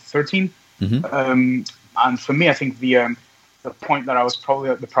 20-13. And for me, I think the point that I was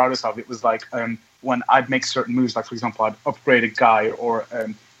probably the proudest of, it was like when I'd make certain moves, like for example, I'd upgrade a guy or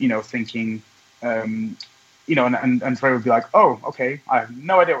thinking and Freya would be like, oh, okay, I have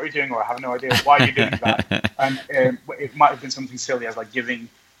no idea what you're doing, or I have no idea why you're doing that. And it might have been something silly as like giving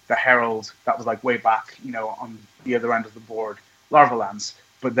the Herald that was like way back, on the other end of the board, Larva Lance.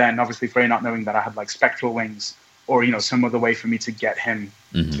 But then obviously Freya not knowing that I had like Spectral Wings or, some other way for me to get him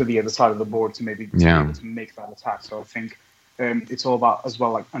to the other side of the board to maybe be able to make that attack. So I think it's all about as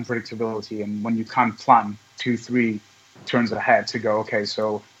well like unpredictability, and when you can plan 2-3 turns ahead to go, okay,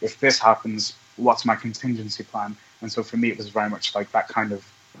 so if this happens, what's my contingency plan? And so for me, it was very much like that kind of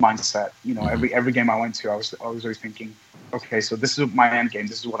mindset. Every game I went to, I was always thinking, okay, so this is my end game,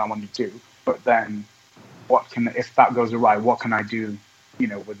 this is what I want to do, but then if that goes awry, what can I do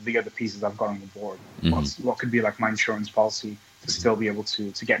with the other pieces I've got on the board? What could be like my insurance policy to still be able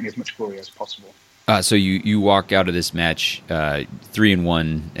to get me as much glory as possible? So you walk out of this match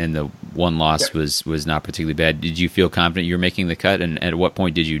 3-1, and the one loss was not particularly bad. Did you feel confident you were making the cut? And at what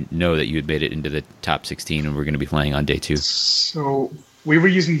point did you know that you had made it into the top 16 and we're going to be playing on day 2? So we were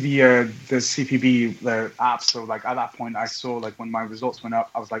using the CPB app. So like at that point, I saw like when my results went up,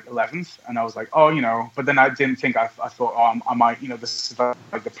 I was like 11th, and I was like, oh, but then I didn't think. I thought, oh, I might, this is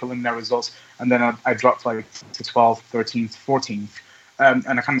like the preliminary results, and then I dropped like to 12th, 13th, 14th,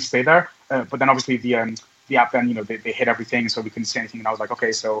 and I kind of stayed there. But then obviously the app then they hit everything, so we couldn't see anything, and I was like,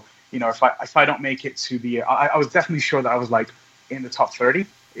 okay, so if I don't make it to the I was definitely sure that I was like in the top 30.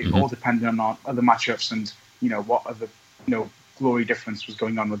 It all depended on other matchups and what other glory difference was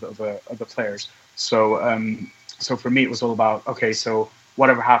going on with other players. So so for me it was all about, okay, so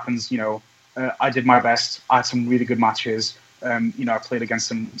whatever happens, I did my best. I had some really good matches. I played against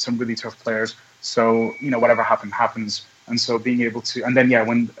some really tough players. So whatever happens. And so being able to, and then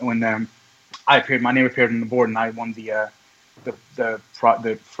when my name appeared on the board, and I won the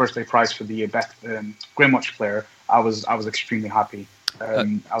first day prize for the best Grymwatch player, I was extremely happy.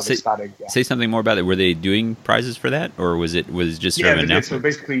 I was ecstatic. Yeah. Say something more about it. Were they doing prizes for that, or was it just sort of an announcement? So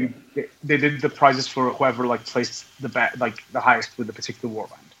basically, they did the prizes for whoever placed the highest with the particular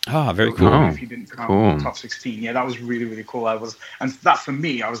warband. Oh, very cool. If you didn't come top 16, that was really, really cool. And that for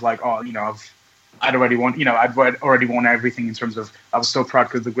me, I was like, oh, I'd already won. I'd already won everything in terms of. I was so proud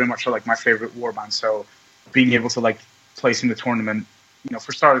because the Grymwatch are like my favorite warband. So being able to place in the tournament,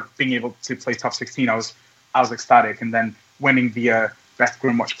 for starters, being able to play top 16, I was ecstatic, and then winning the best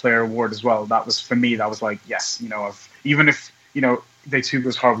Grymwatch player award as well. That was for me. That was like, yes, even if day 2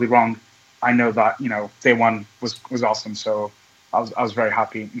 was horribly wrong, I know that day 1 was awesome. So I was very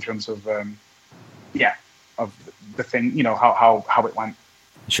happy in terms of of the thing, how it went.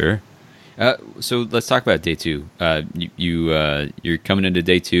 Sure. So let's talk about day 2. You're coming into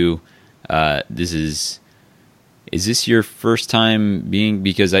day 2. This is Is this your first time being?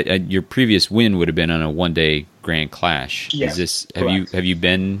 Because your previous win would have been on a 1-day Grand Clash. Yes, Is this correct. have you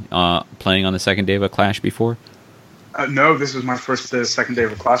been playing on the second day of a Clash before? No, this was my first second day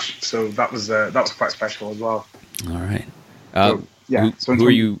of a Clash, so that was quite special as well. All right. So, yeah. Who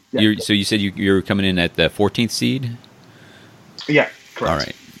are you? Yeah. So you said you're coming in at the 14th seed. Yeah, correct. All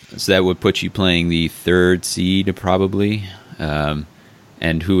right. So that would put you playing the 3rd seed probably.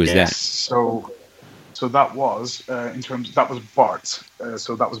 And who is that? So that was that was Bart.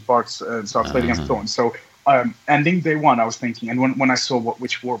 So that was Bart's. So I played against Thorn. So ending day one, I was thinking, and when I saw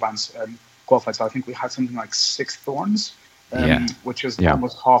which warbands qualified, so I think we had something like 6 Thorns, which is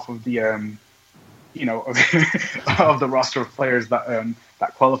almost half of the of the roster of players that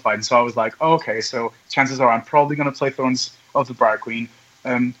qualified. And so I was like, oh, okay, so chances are I'm probably going to play Thorns of the Briar Queen.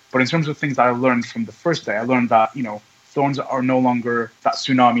 But in terms of things that I learned from the first day, I learned that Thorns are no longer that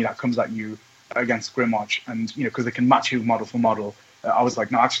tsunami that comes at you against Grymwatch, and because they can match you model for model. I was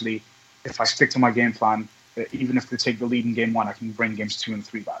like, no, actually, if I stick to my game plan, even if they take the lead in game 1, I can bring games 2 and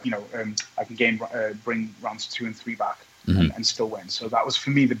 3 back. I can bring rounds 2 and 3 back and still win. So that was for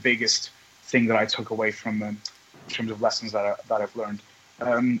me the biggest thing that I took away from in terms of lessons that I've learned.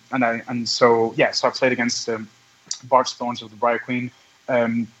 So I played against Bart's Thorns of the Briar Queen.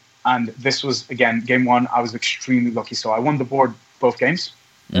 And this was, again, game 1, I was extremely lucky. So I won the board both games,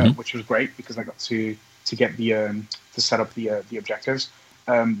 which was great because I got to get to set up the objectives.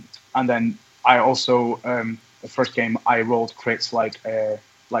 And then I also, the first game, I rolled crits like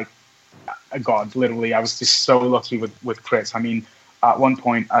a god, literally. I was just so lucky with crits. I mean, at one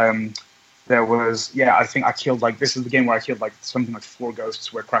point, there was, I think I killed, this is the game where I killed something like 4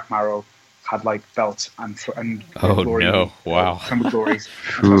 ghosts where Crackmarrow had belt and glory. No, wow. Some glories.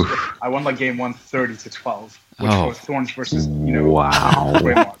 I won game 1 30-12, which for Thorns versus wow.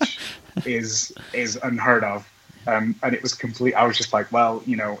 Grymwatch is unheard of. And it was complete. I was just like, well,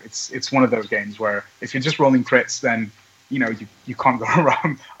 it's one of those games where if you're just rolling crits, then you can't go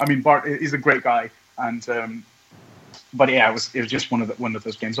wrong. I mean, Bart is a great guy, and but yeah, it was just one of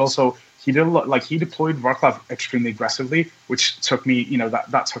those games. Also, he did a lot, he deployed Varklav extremely aggressively, which took me,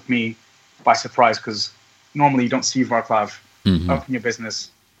 that took me by surprise, because normally you don't see Varklav up in your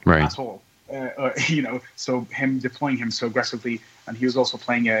business at all. So him deploying him so aggressively, and he was also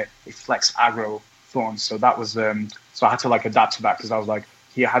playing a flex aggro Thorn, so that was so I had to adapt to that, because I was like,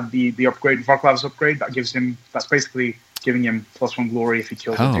 he had the upgrade, Varklav's upgrade, that's basically giving him +1 glory if he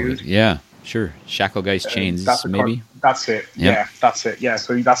kills a dude. Yeah, sure. Shacklegeist chains, maybe. That's it. Yeah, that's it. Yeah,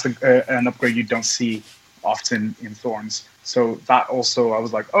 so that's an upgrade you don't see often in Thorns. So that also, I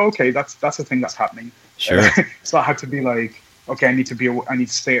was like, oh, okay, that's a thing that's happening. Sure. So I had to be like, okay, I need to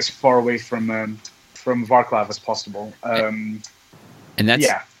stay as far away from Varklav as possible. And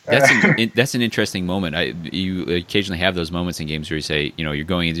that's an interesting moment. You occasionally have those moments in games where you say, you're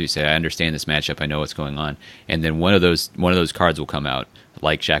going into, you say, I understand this matchup, I know what's going on, and then one of those cards will come out,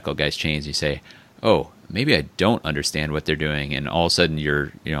 like Shacklegeist Chains. You say, oh, maybe I don't understand what they're doing, and all of a sudden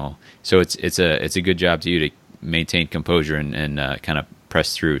you're, so it's a good job to you to maintain composure and kind of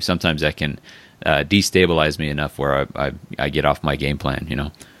press through. Sometimes that can destabilize me enough where I get off my game plan.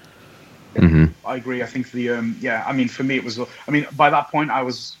 Mm-hmm. I agree. I think I mean, for me it was, by that point I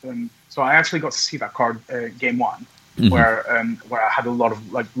was, so I actually got to see that card game 1, where I had a lot of,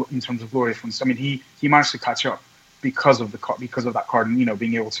 in terms of glory points. I mean, he managed to catch up because of that card, and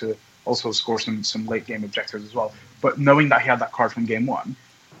being able to also score some late game objectives as well. But knowing that he had that card from game 1,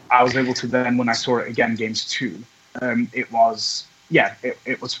 I was able to then, when I saw it again games 2, it was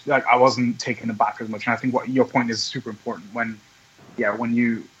I wasn't taken aback as much. And I think what your point is super important when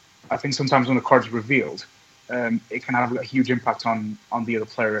you, I think sometimes when the card's revealed, it can have a huge impact on the other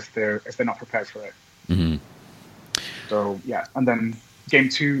player if they're not prepared for it. Mm-hmm. So yeah, and then game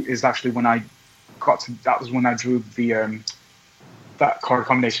 2 is actually when I that was when I drew the that card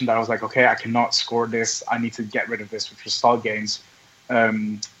combination that I was like, okay, I cannot score this. I need to get rid of this, which was Stall Gains,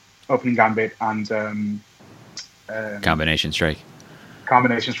 Opening Gambit, and Combination Strike.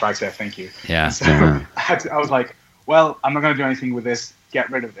 Combination Strikes, yeah, thank you. Yeah. So I was like, well, I'm not going to do anything with this. Get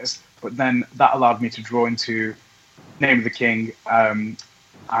rid of this. But then that allowed me to draw into Name of the King, and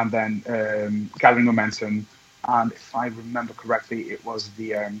then Gathering Momentum, and if I remember correctly, it was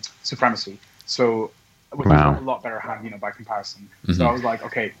the Supremacy. So which was a lot better hand, by comparison. Mm-hmm. So I was like,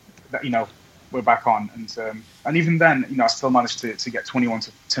 okay, we're back on, and even then, I still managed to get 21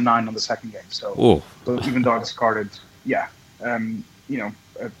 to 9 on the second game. So even though I discarded,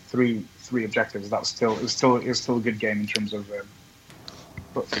 three objectives, that was it was still a good game in terms of the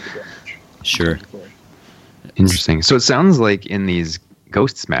damage. Sure. Interesting. So it sounds like in these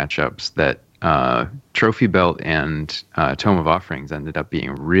Ghosts matchups that Trophy Belt and Tome of Offerings ended up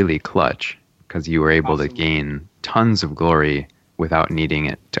being really clutch because you were able to gain tons of glory without needing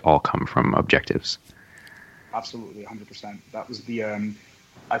it to all come from objectives. Absolutely, 100%. That was the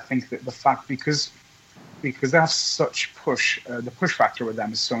I think that the fact because they have such push, the push factor with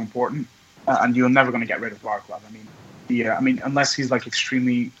them is so important, and you're never going to get rid of Barclay. I mean, unless he's like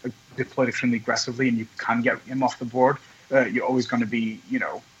extremely deployed extremely aggressively, and you can get him off the board, you're always going to be,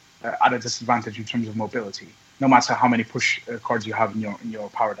 at a disadvantage in terms of mobility, no matter how many push cards you have in your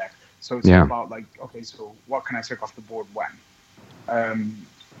power deck. So it's all about like, okay, so what can I take off the board when?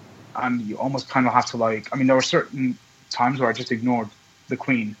 And you almost kind of have to there were certain times where I just ignored the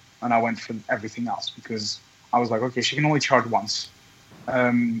queen and I went for everything else because I was like, okay, she can only charge once.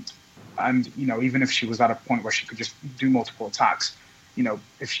 And, even if she was at a point where she could just do multiple attacks,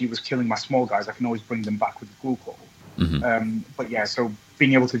 if she was killing my small guys, I can always bring them back with the Ghoul Call. Mm-hmm. But yeah, so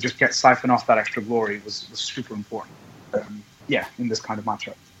being able to just siphon off that extra glory was super important. In this kind of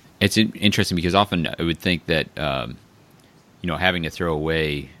matchup. It's interesting because often I would think that, having to throw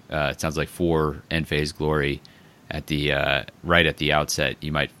away, it sounds like 4 end phase glory at the right at the outset,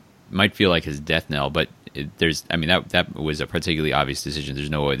 you might feel like his death knell, but that was a particularly obvious decision. There's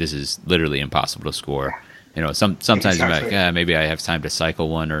no way, this is literally impossible to score. Sometimes exactly. you're like, maybe I have time to cycle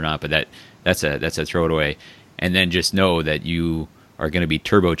one or not, but that's a throw it away, and then just know that you are going to be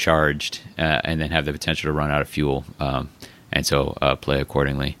turbocharged and then have the potential to run out of fuel, and so play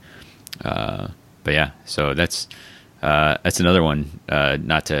accordingly. But yeah, so that's another one.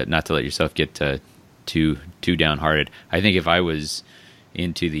 Not to let yourself get too downhearted. I think if I was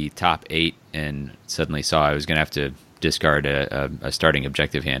into the top 8 and suddenly saw I was going to have to discard a starting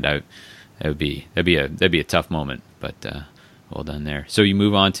objective hand, that'd be a tough moment. But well done there. So you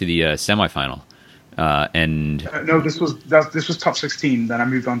move on to the semifinal, and no, this was top 16. Then I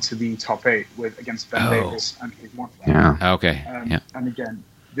moved on to the top 8 against Ben Davis and his Morphle. Yeah. Okay. And again,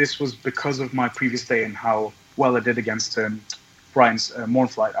 this was because of my previous day and how well I did against Brian's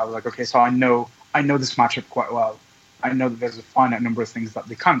Mournflight. I was like, okay, so I know this matchup quite well. I know that there's a finite number of things that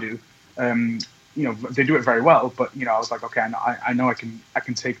they can do. They do it very well, but I was like, okay, I know I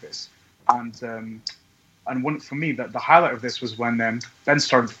can take this. And one for me, the highlight of this was when Ben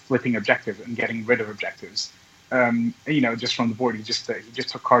started flipping objective and getting rid of objectives. Just from the board, he just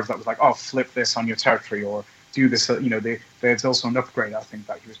took cards that was like, oh, flip this on your territory or do this. There's also an upgrade I think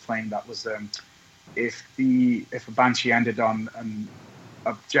that he was playing that was if a Banshee ended on an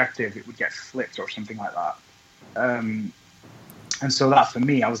objective, it would get flipped or something like that. And so that for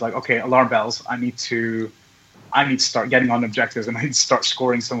me, I was like, okay, alarm bells. I need to start getting on objectives and I need to start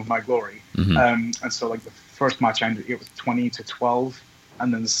scoring some of my glory. Mm-hmm. And so like the first match ended, it was 20-12,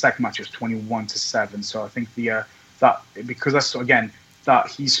 and then the second match was 21-7. So I think that because I saw again that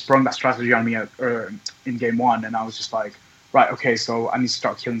he sprung that strategy on me in game 1, and I was just like, right, okay, so I need to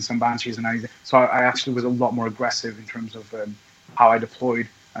start killing some Banshees, and so I actually was a lot more aggressive in terms of how I deployed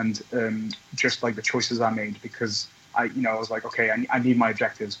and just like the choices I made, because I was like, okay, I need my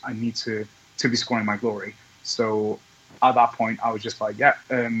objectives. I need to be scoring my glory. So at that point, I was just like, yeah,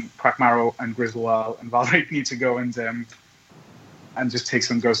 Crackmarrow and Grizzlewell and Valorate need to go and just take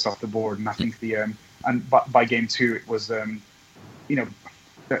some ghosts off the board. And I think by game 2, it was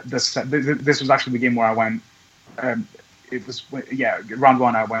this was actually the game where I went. It was round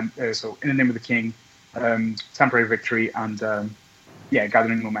 1. I went so in the name of the king, temporary victory, and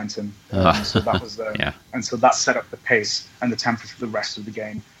gathering momentum. So that was and so that set up the pace and the tempo for the rest of the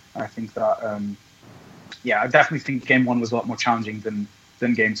game. And I think that I definitely think game 1 was a lot more challenging than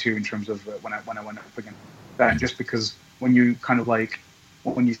game 2 in terms of when I went up against that. Just because when you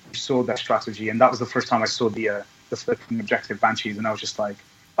when you saw that strategy, and that was the first time I saw the flipping objective Banshees, and I was just like,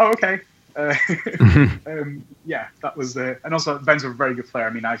 oh, okay. That was and also Ben's a very good player. I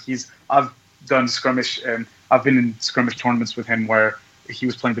mean, I've done skirmish. I've been in skirmish tournaments with him where he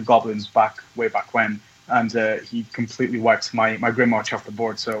was playing the goblins way back when, and he completely wiped my Grymwatch off the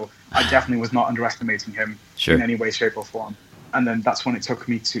board. So I definitely was not underestimating him in any way, shape, or form. And then that's when it took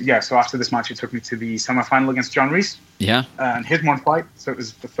me to So after this match, it took me to the semi-final against John Reese. Yeah. And his Mournflight. So it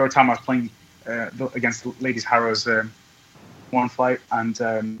was the third time I was playing against Ladies Harrow's Mournflight, and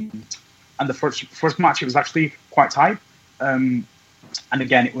the first match, it was actually quite tight. And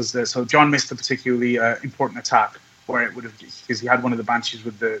again, it was so John missed a particularly important attack where it would have, because he had one of the Banshees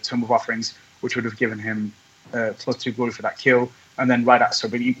with the Tome of Offerings, which would have given him +2 glory for that kill. And then but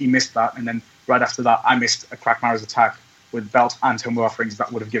he missed that. And then right after that, I missed a Crackmarrow's attack with Belt and Tome of Offerings that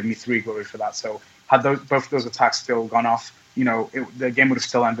would have given me 3 glory for that. So had both those attacks still gone off, the game would have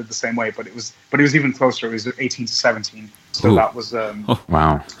still ended the same way. But it was even closer. It was 18-17. So Ooh. that was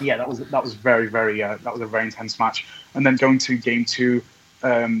Wow. yeah, that was very, very that was a very intense match. And then going to game two,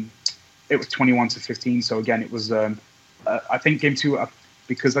 it was 21-15. So again, it was I think game two,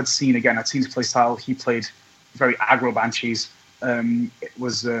 because I'd seen his play style. He played very aggro banshees.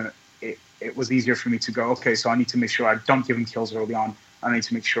 It was easier for me to go, okay, so I need to make sure I don't give him kills early on. I need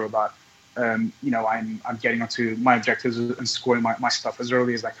to make sure that I'm getting onto my objectives and scoring my stuff as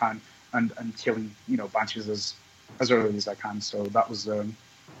early as I can, and killing banshees as early as I can. So that was and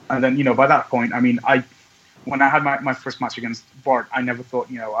then by that point, when I had my first match against Bart, I never thought,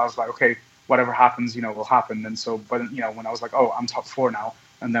 I was like, okay, whatever happens, will happen. And so, but when I was like, oh, I'm top 4 now,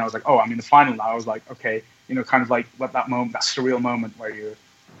 and then I was like, oh, I'm in the final now, I was like, okay, kind of like that moment, that surreal moment where you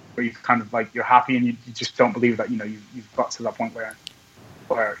kind of like, you're happy and you just don't believe that you've got to that point where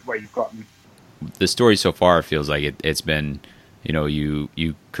you've gotten. The story so far feels like it's been,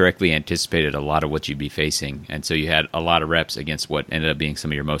 you correctly anticipated a lot of what you'd be facing, and so you had a lot of reps against what ended up being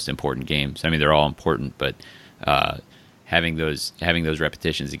some of your most important games. I mean, they're all important, but having those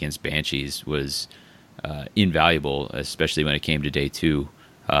repetitions against Banshees was invaluable, especially when it came to day 2.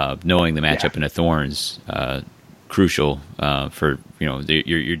 Knowing the matchup into Thorns, crucial for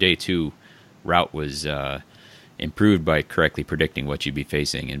your day 2 route was improved by correctly predicting what you'd be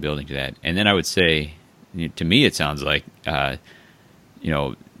facing and building to that. And then I would say, to me, it sounds like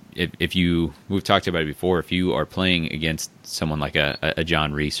if we've talked about it before, if you are playing against someone like a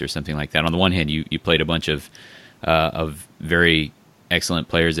John Reese or something like that, on the one hand, you played a bunch of very excellent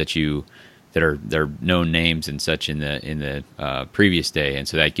players that they're known names and such in the previous day, and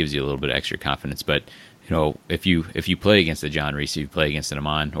so that gives you a little bit of extra confidence. But if you play against the John Reese, if you play against an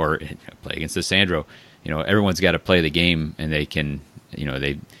Amon, or play against the Sandro, everyone's got to play the game, and they can,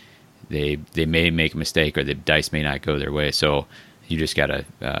 they may make a mistake, or the dice may not go their way. So you just got to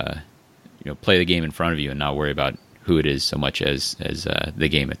play the game in front of you and not worry about who it is so much as the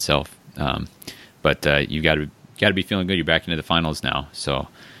game itself. But you got to be feeling good. You're back into the finals now, so.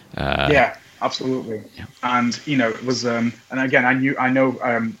 Yeah, absolutely. Yeah. And it was and again, I know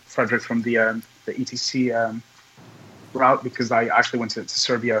Frederick from the ETC route, because I actually went to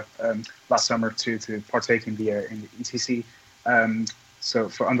Serbia last summer to partake in the ETC, so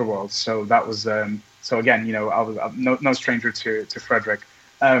for Underworld. So that was so again, I was no stranger to Frederick,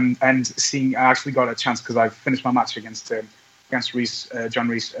 and I actually got a chance, because I finished my match against Reese, John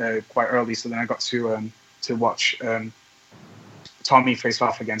Reese, quite early. So then I got to watch Tommy face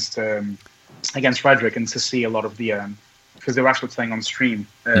off against Frederick, and to see a lot of the because they were actually playing on stream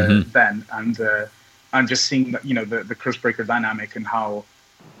then, and just seeing that the curse breaker dynamic and how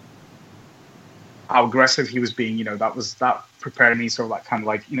aggressive he was being, that prepared me sort of like kind of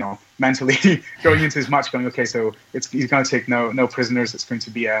like mentally going into his match, going, okay, so he's going to take no prisoners. It's going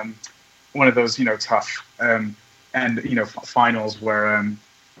to be one of those tough finals where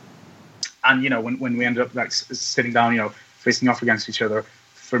and when we ended up like sitting down facing off against each other,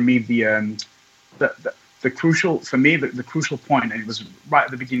 for me the crucial point, and it was right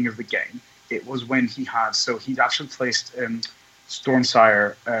at the beginning of the game, it was when he'd actually placed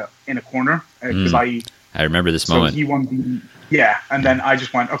Stormsire in a corner, because I remember this moment. He won and then I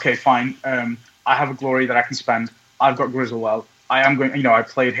just went, okay, fine, I have a glory that I can spend. I've got Grizzlewell. I am going, I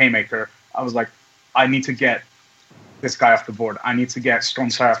played Haymaker. I was like, I need to get this guy off the board. I need to get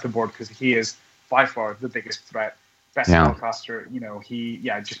Stormsire off the board, because he is by far the biggest threat. Best spellcaster, he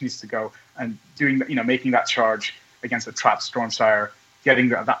just needs to go, and doing making that charge against a trapped Stormsire, getting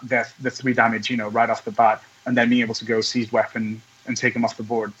the 3 damage, right off the bat, and then being able to go seize weapon and take him off the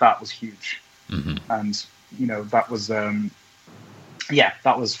board. That was huge. And that was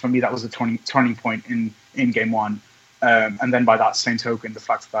that was, for me, that was a turning point in game 1. And then by that same token, the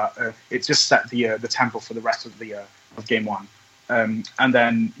fact that it just set the tempo for the rest of game 1. And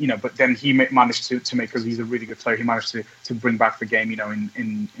then but then he managed to make, because he's a really good player, he managed to bring back the game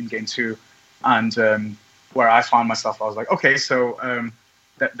in game 2, and where I found myself, I was like, okay, so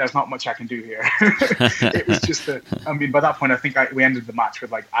there's not much I can do here. It was just by that point, I think we ended the match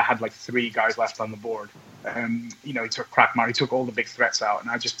with I had 3 guys left on the board. He took Crackmar, he took all the big threats out,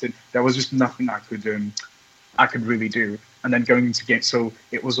 and there was just nothing I could really do. And then going into game, so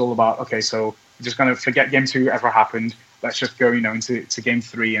it was all about, okay, so we're just going to forget game 2 ever happened. Let's just go, into game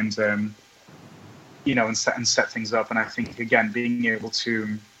 3 and and set things up. And I think, again, being able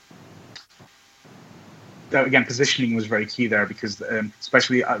to, again, positioning was very key there, because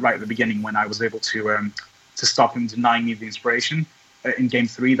especially right at the beginning, when I was able to stop him denying me the inspiration in game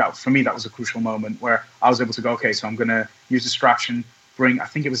 3, that for me, that was a crucial moment where I was able to go, okay, so I'm going to use distraction, bring, I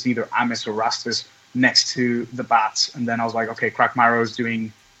think it was either Amis or Rastus, next to the bats, and then I was like, okay, Crack Marrow's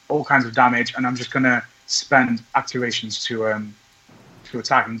doing all kinds of damage, and I'm just gonna spend activations to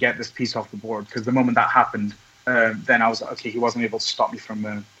attack and get this piece off the board. Because the moment that happened, then I was like, okay, he wasn't able to stop me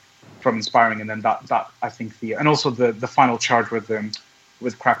from inspiring, and then that I think and also the final charge with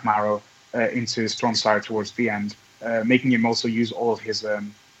Crack Marrow into Stormsire towards the end, making him also use all of his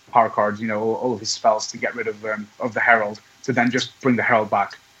power cards, all of his spells to get rid of the Herald, to then just bring the Herald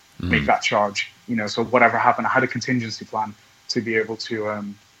back, make that charge, so whatever happened, I had a contingency plan to be able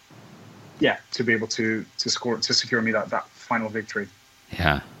to secure me that final victory.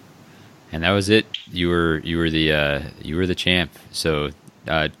 Yeah, and that was it. You were the champ. So,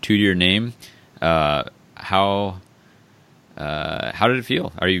 to your name, how did it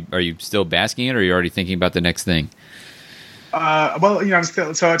feel? Are you still basking it, or are you already thinking about the next thing? Well, I'm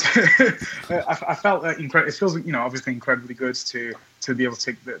still. So I felt incredible. It feels, obviously incredibly good to be able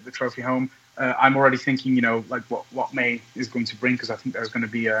to take the trophy home. I'm already thinking, like what May is going to bring, because I think there's going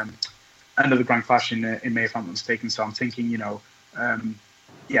to be another Grand Clash in May, if I'm not mistaken. So I'm thinking,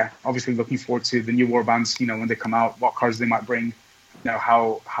 obviously looking forward to the new warbands. When they come out, what cards they might bring.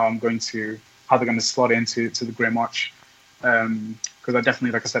 How they're going to slot into the Grymwatch. Because I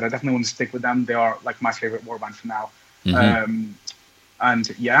definitely want to stick with them. They are like my favorite warband for now. Mm-hmm. And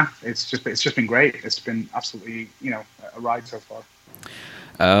yeah, it's just been great. It's been absolutely a ride so far.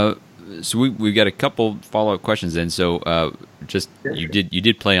 So we've got a couple follow-up questions then. So you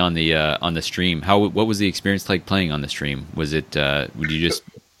did play on the stream. What was the experience like playing on the stream? Was it would you just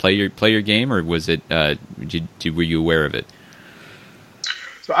play your game, or was it were you aware of it?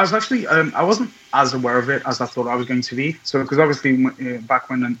 So I was actually I wasn't as aware of it as I thought I was going to be. So because obviously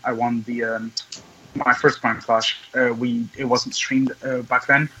back when I won my first Grand Clash, it wasn't streamed back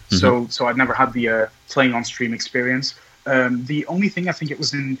then. Mm-hmm. So I'd never had the playing on stream experience. The only thing, I think it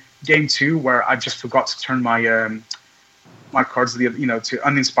was in game 2 where I just forgot to turn my my cards to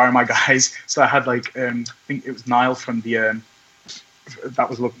uninspire my guys. So I had I think it was Niall from the that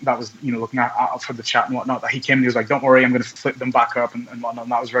was looking out for the chat and whatnot, that he came and he was like, don't worry, I'm going to flip them back up and whatnot.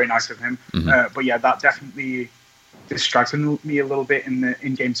 And that was very nice of him. Mm-hmm. But yeah, that definitely distracted me a little bit in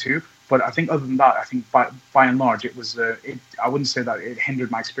game 2. But I think other than that, I think by and large, it was I wouldn't say that it hindered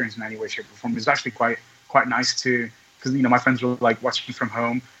my experience in any way, shape, or form. It was actually quite nice because my friends were like watching from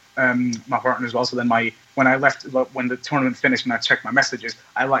home, my partner as well. So then when I left, when the tournament finished and I checked my messages,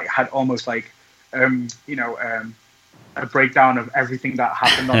 I had almost a breakdown of everything that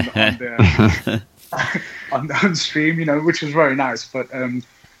happened on the stream, which was very nice. But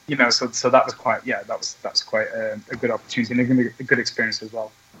so that was quite that was quite a good opportunity and a good experience as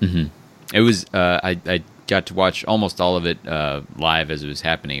well. Mm-hmm. It was I got to watch almost all of it live as it was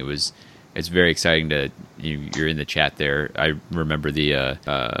happening. It's very exciting you're in the chat there. I remember the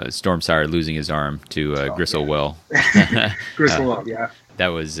Stormsire losing his arm to Gristlewell. Yeah. Gristlewell, yeah. That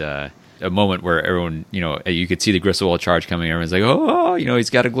was a moment where everyone, you could see the Gristlewell charge coming. Everyone's like, oh, he's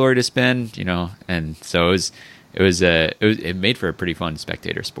got a glory to spend, and so it made for a pretty fun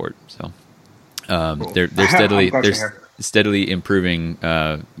spectator sport. So cool. They're steadily improving.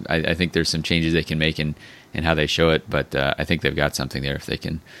 I think there's some changes they can make in how they show it, but I think they've got something there if they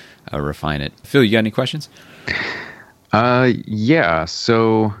can refine it. Phil, you got any questions? Yeah.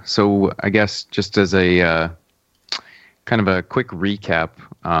 So I guess just as a kind of a quick recap,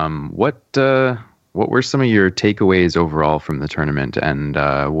 what were some of your takeaways overall from the tournament, and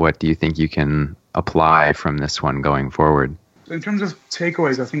what do you think you can apply from this one going forward? In terms of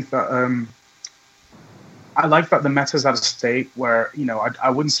takeaways, I think that I like that the meta's at a state where I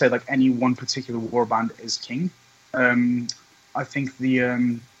wouldn't say like any one particular warband is king. I think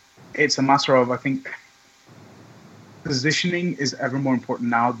it's a matter of, I think, positioning is ever more important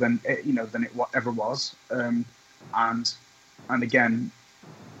now than it ever was. And again,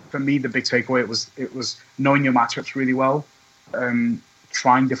 for me, the big takeaway it was knowing your matchups really well,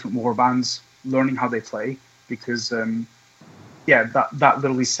 trying different warbands, learning how they play, because that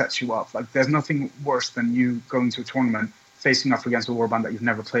literally sets you up. Like, there's nothing worse than you going to a tournament facing off against a warband that you've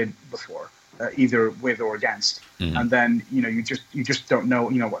never played before, either with or against, mm-hmm. and then you just don't know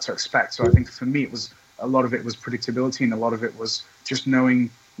what to expect. So I think for me, a lot of it was predictability, and a lot of it was just knowing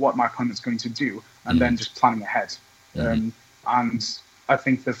what my opponent's going to do, and mm-hmm. then just planning ahead. Mm-hmm. And I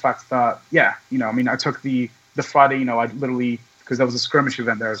think the fact that I took the Friday, I literally, because there was a skirmish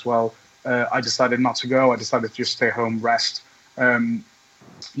event there as well, I decided not to go. I decided to just stay home, rest,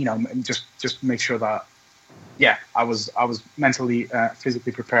 just make sure that I was mentally,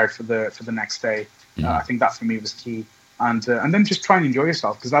 physically prepared for the next day. Mm-hmm. I think that for me was key, and then just try and enjoy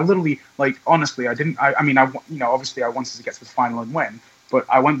yourself, because I literally, like, honestly, obviously I wanted to get to the final and win, But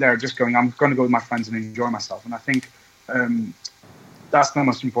I went there just going, I'm going to go with my friends and enjoy myself. And I think that's the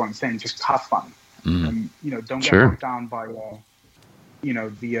most important thing. Just have fun. Don't get bogged down by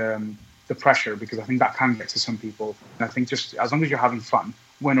the pressure, because I think that can get to some people. And I think just as long as you're having fun,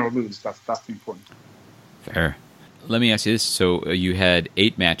 win or lose, that's the important thing. Fair. Let me ask you this. So you had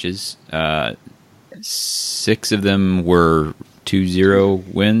 8 matches. 6 of them were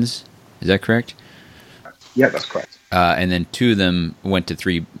 2-0 wins. Is that correct? Yeah, that's correct. And then 2 of them went to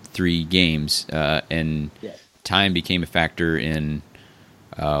three games, and time became a factor in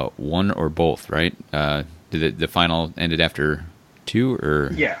one or both, right? Did the final ended after 2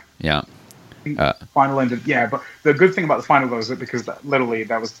 or? Yeah. Final ended, but the good thing about the final was that because literally it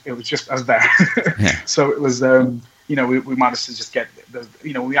was just us there. So it was, we managed to just get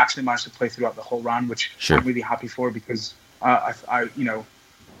we actually managed to play throughout the whole round, which I'm really happy for, because I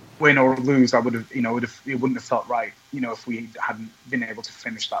win or lose, I would have, it wouldn't have felt right, if we hadn't been able to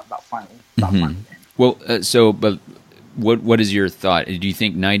finish that final game. Well, but what is your thought? Do you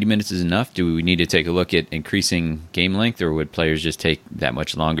think 90 minutes is enough? Do we need to take a look at increasing game length, or would players just take that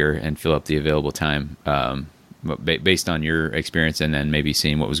much longer and fill up the available time, based on your experience and then maybe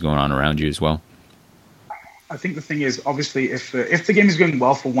seeing what was going on around you as well? I think the thing is, obviously, if the game is going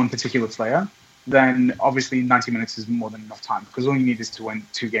well for one particular player, then obviously 90 minutes is more than enough time, because all you need is to win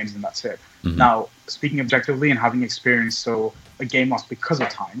 2 games and that's it. Now, speaking objectively and having experience, so a game lost because of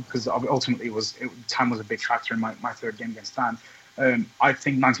time, because ultimately time was a big factor in my third game against Dan. I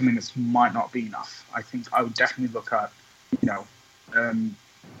think 90 minutes might not be enough. I think I would definitely look at,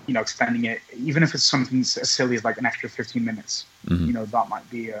 extending it, even if it's something as silly as like an extra 15 minutes. That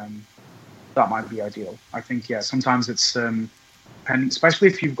might be ideal. I think sometimes it's especially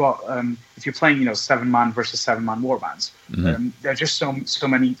if you've got if you're playing 7-man versus 7-man warbands, there are just so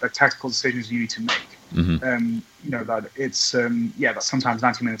many like tactical decisions you need to make. That it's that sometimes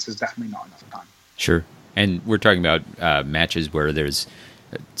 90 minutes is definitely not enough time. Sure. And we're talking about matches where there's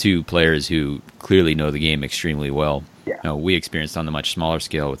 2 players who clearly know the game extremely well. We experienced on the much smaller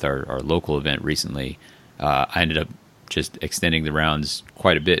scale with our local event recently. I ended up just extending the rounds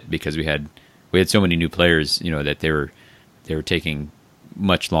quite a bit because we had so many new players, that they were taking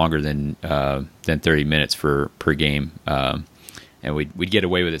much longer than 30 minutes per game. And we'd get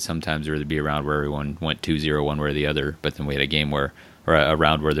away with it sometimes, or there'd be a round where everyone went 2-0 one way or the other, but then we had a game or a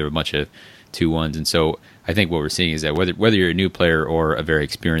round where there were a bunch of 2-1s. And so I think what we're seeing is that whether you're a new player or a very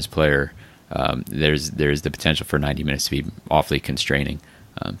experienced player, there's the potential for 90 minutes to be awfully constraining.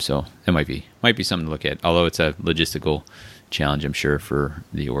 So it might be something to look at, although it's a logistical challenge, I'm sure, for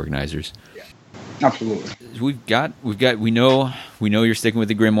the organizers. Yeah, absolutely. We know you're sticking with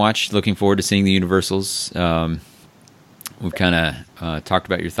the Grymwatch. Looking forward to seeing the Universals. We've kind of talked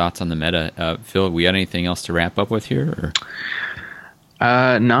about your thoughts on the meta. Phil, we got anything else to wrap up with here?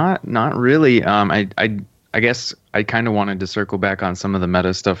 Or? Not really. I guess I kind of wanted to circle back on some of the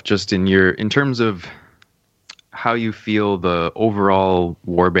meta stuff, just in terms of how you feel the overall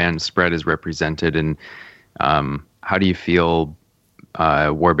warband spread is represented, and how do you feel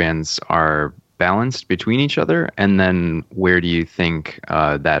warbands are balanced between each other, and then where do you think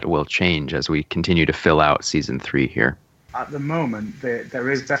that will change as we continue to fill out season 3 here? At the moment, there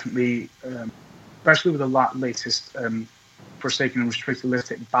is definitely, especially with the latest Forsaken and Restricted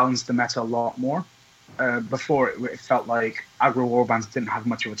list, it balanced the meta a lot more. Before, it felt like aggro warbands didn't have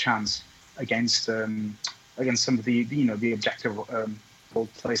much of a chance against some of the objective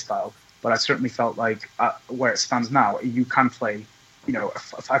play style. But I certainly felt like where it stands now, you can play.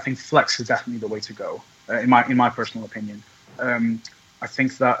 I think flex is definitely the way to go. In my personal opinion, I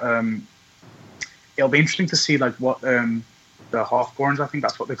think that it'll be interesting to see like what the Hawthorns, I think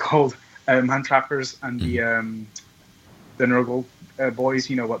that's what they're called, hand trappers, and the Nurgle boys,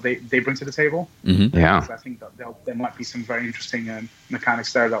 what they bring to the table. Yeah, so I think that there might be some very interesting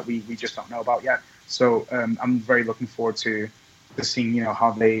mechanics there that we just don't know about yet. So I'm very looking forward to seeing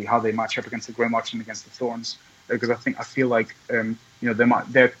how they match up against the Grymwatch and against the Thorns, because I feel like they're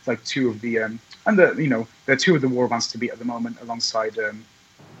like 2 of the they're 2 of the warbands to beat at the moment, alongside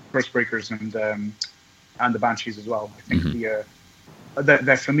Curse and the Banshees as well. I think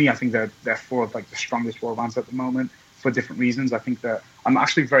they're for me, I think they're 4 of like the strongest warbands at the moment, for different reasons. I think that I'm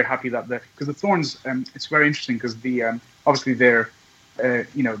actually very happy that because the Thorns, it's very interesting because obviously they're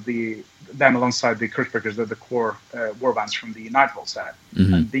them alongside the Curse they're the core warbands from the Nightfall set,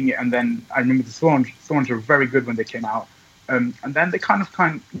 and then I remember the Thorns were very good when they came out, and then they kind of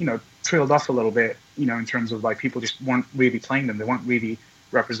trailed off a little bit, in terms of like people just weren't really playing them. They weren't really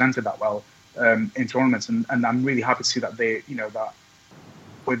represented that well in tournaments, and I'm really happy to see that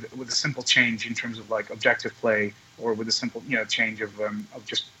with a simple change in terms of like objective play, or with a simple change of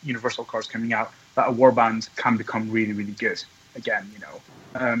just universal cards coming out, that a warband can become really really good again.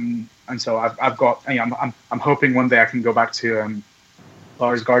 And so I've got I'm hoping one day I can go back to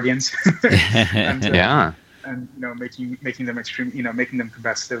Lars Guardians and Yeah. and making them extreme, making them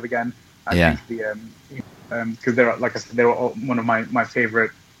competitive again. I Yeah. think because they're, like I said, they were all one of my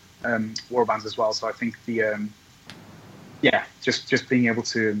favorite warbands as well. So I think just being able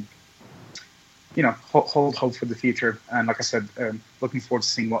to hold hope for the future, and like I said, looking forward to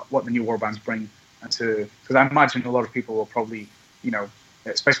seeing what the new warbands bring, because I imagine a lot of people will probably,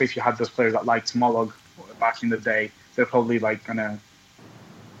 especially if you had those players that liked Mollog back in the day, they're probably like gonna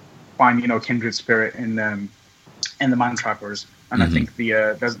find kindred spirit in the Man Trappers. And I think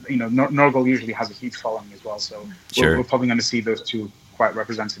there's Nurgle usually has a huge following as well, so Sure. we're probably going to see those two quite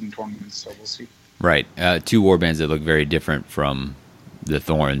represented in tournaments. So we'll see. Right. Two warbands that look very different from the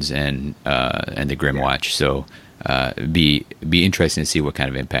Thorns and the Grymwatch. So be interesting to see what kind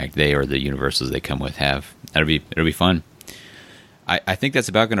of impact they or the universals they come with have. It'll be fun. I think that's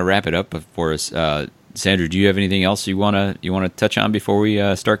about going to wrap it up for us. Sandra, do you have anything else you wanna touch on before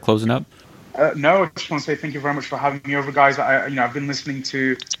we start closing up? No, I just want to say thank you very much for having me over, guys. I've been listening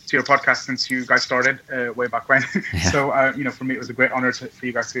to your podcast since you guys started way back when. Yeah. So for me it was a great honor for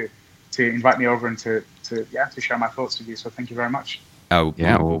you guys to invite me over and to share my thoughts with you. So thank you very much. Oh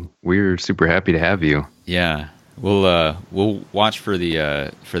Yeah, well, we're super happy to have you. yeah. We'll watch for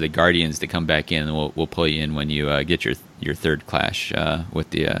the Guardians to come back in, and we'll pull you in when you get your third clash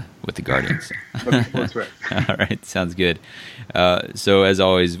with the Guardians. Looking forward to it. All right, sounds good. So as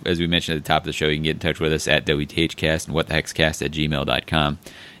always, as we mentioned at the top of the show, you can get in touch with us at WTHcast and whatthehexcast@gmail.com.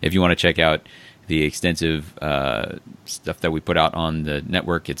 If you want to check out the extensive stuff that we put out on the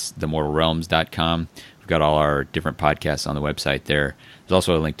network, it's themortalrealms.com. We've got all our different podcasts on the website there. There's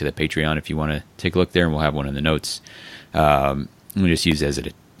also a link to the Patreon if you want to take a look there, and we'll have one in the notes. We just use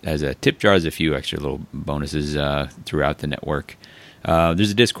it as a tip jar, as a few extra little bonuses throughout the network. There's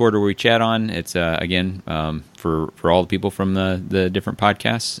a Discord where we chat on. It's again for all the people from the different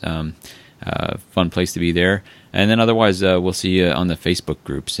podcasts. Fun place to be there. And then otherwise, we'll see you on the Facebook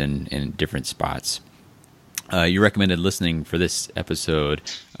groups and in different spots. You recommended listening for this episode.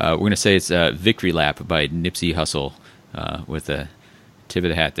 We're going to say it's Victory Lap by Nipsey Hussle with a tip of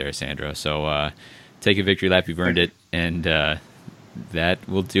the hat there, Sandra. So take a victory lap. You've earned it. And that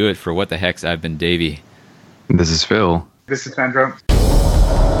will do it for What the Hex. I've been Davey. This is Phil. This is Sandra.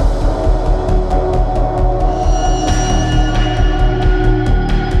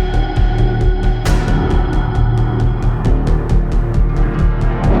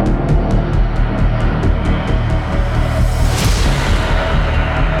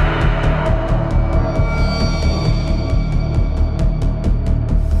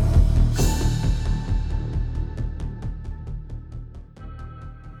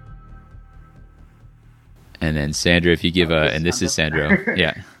 And then Sandra, if you give and this is Sandro.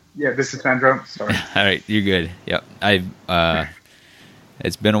 Yeah. Yeah, this is Sandro. Sorry. All right, you're good. Yep.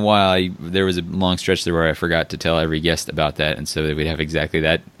 It's been a while. There was a long stretch there where I forgot to tell every guest about that, and so that we'd have exactly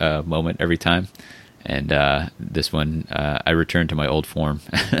that moment every time. And this one, I returned to my old form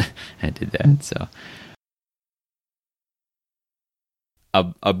and did that. So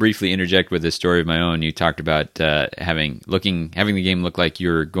I'll briefly interject with a story of my own. You talked about having the game look like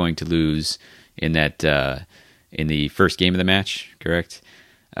you're going to lose in that in the first game of the match, correct?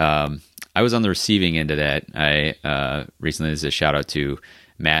 I was on the receiving end of that. I recently, this is a shout out to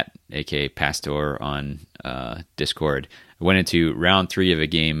Matt, aka Pastor, on Discord. I went into round 3 of a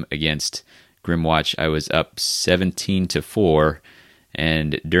game against Grymwatch. I was up 17-4,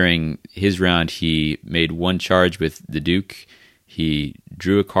 and during his round, he made one charge with the Duke. He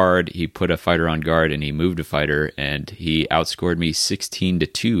drew a card, he put a fighter on guard, and he moved a fighter, and he outscored me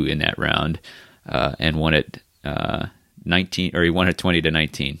 16-2 in that round, and won it 19, or he won it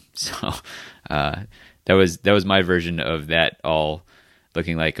 20-19. So that was my version of that, all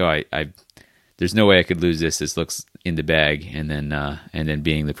looking like, oh, I there's no way I could lose this. This looks in the bag, and then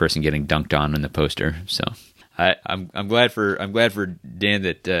being the person getting dunked on in the poster. So I'm glad for Dan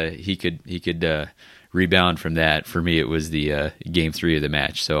that he could rebound from that. For me, it was the game 3 of the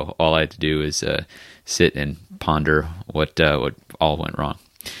match. So all I had to do is sit and ponder what all went wrong.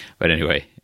 But anyway,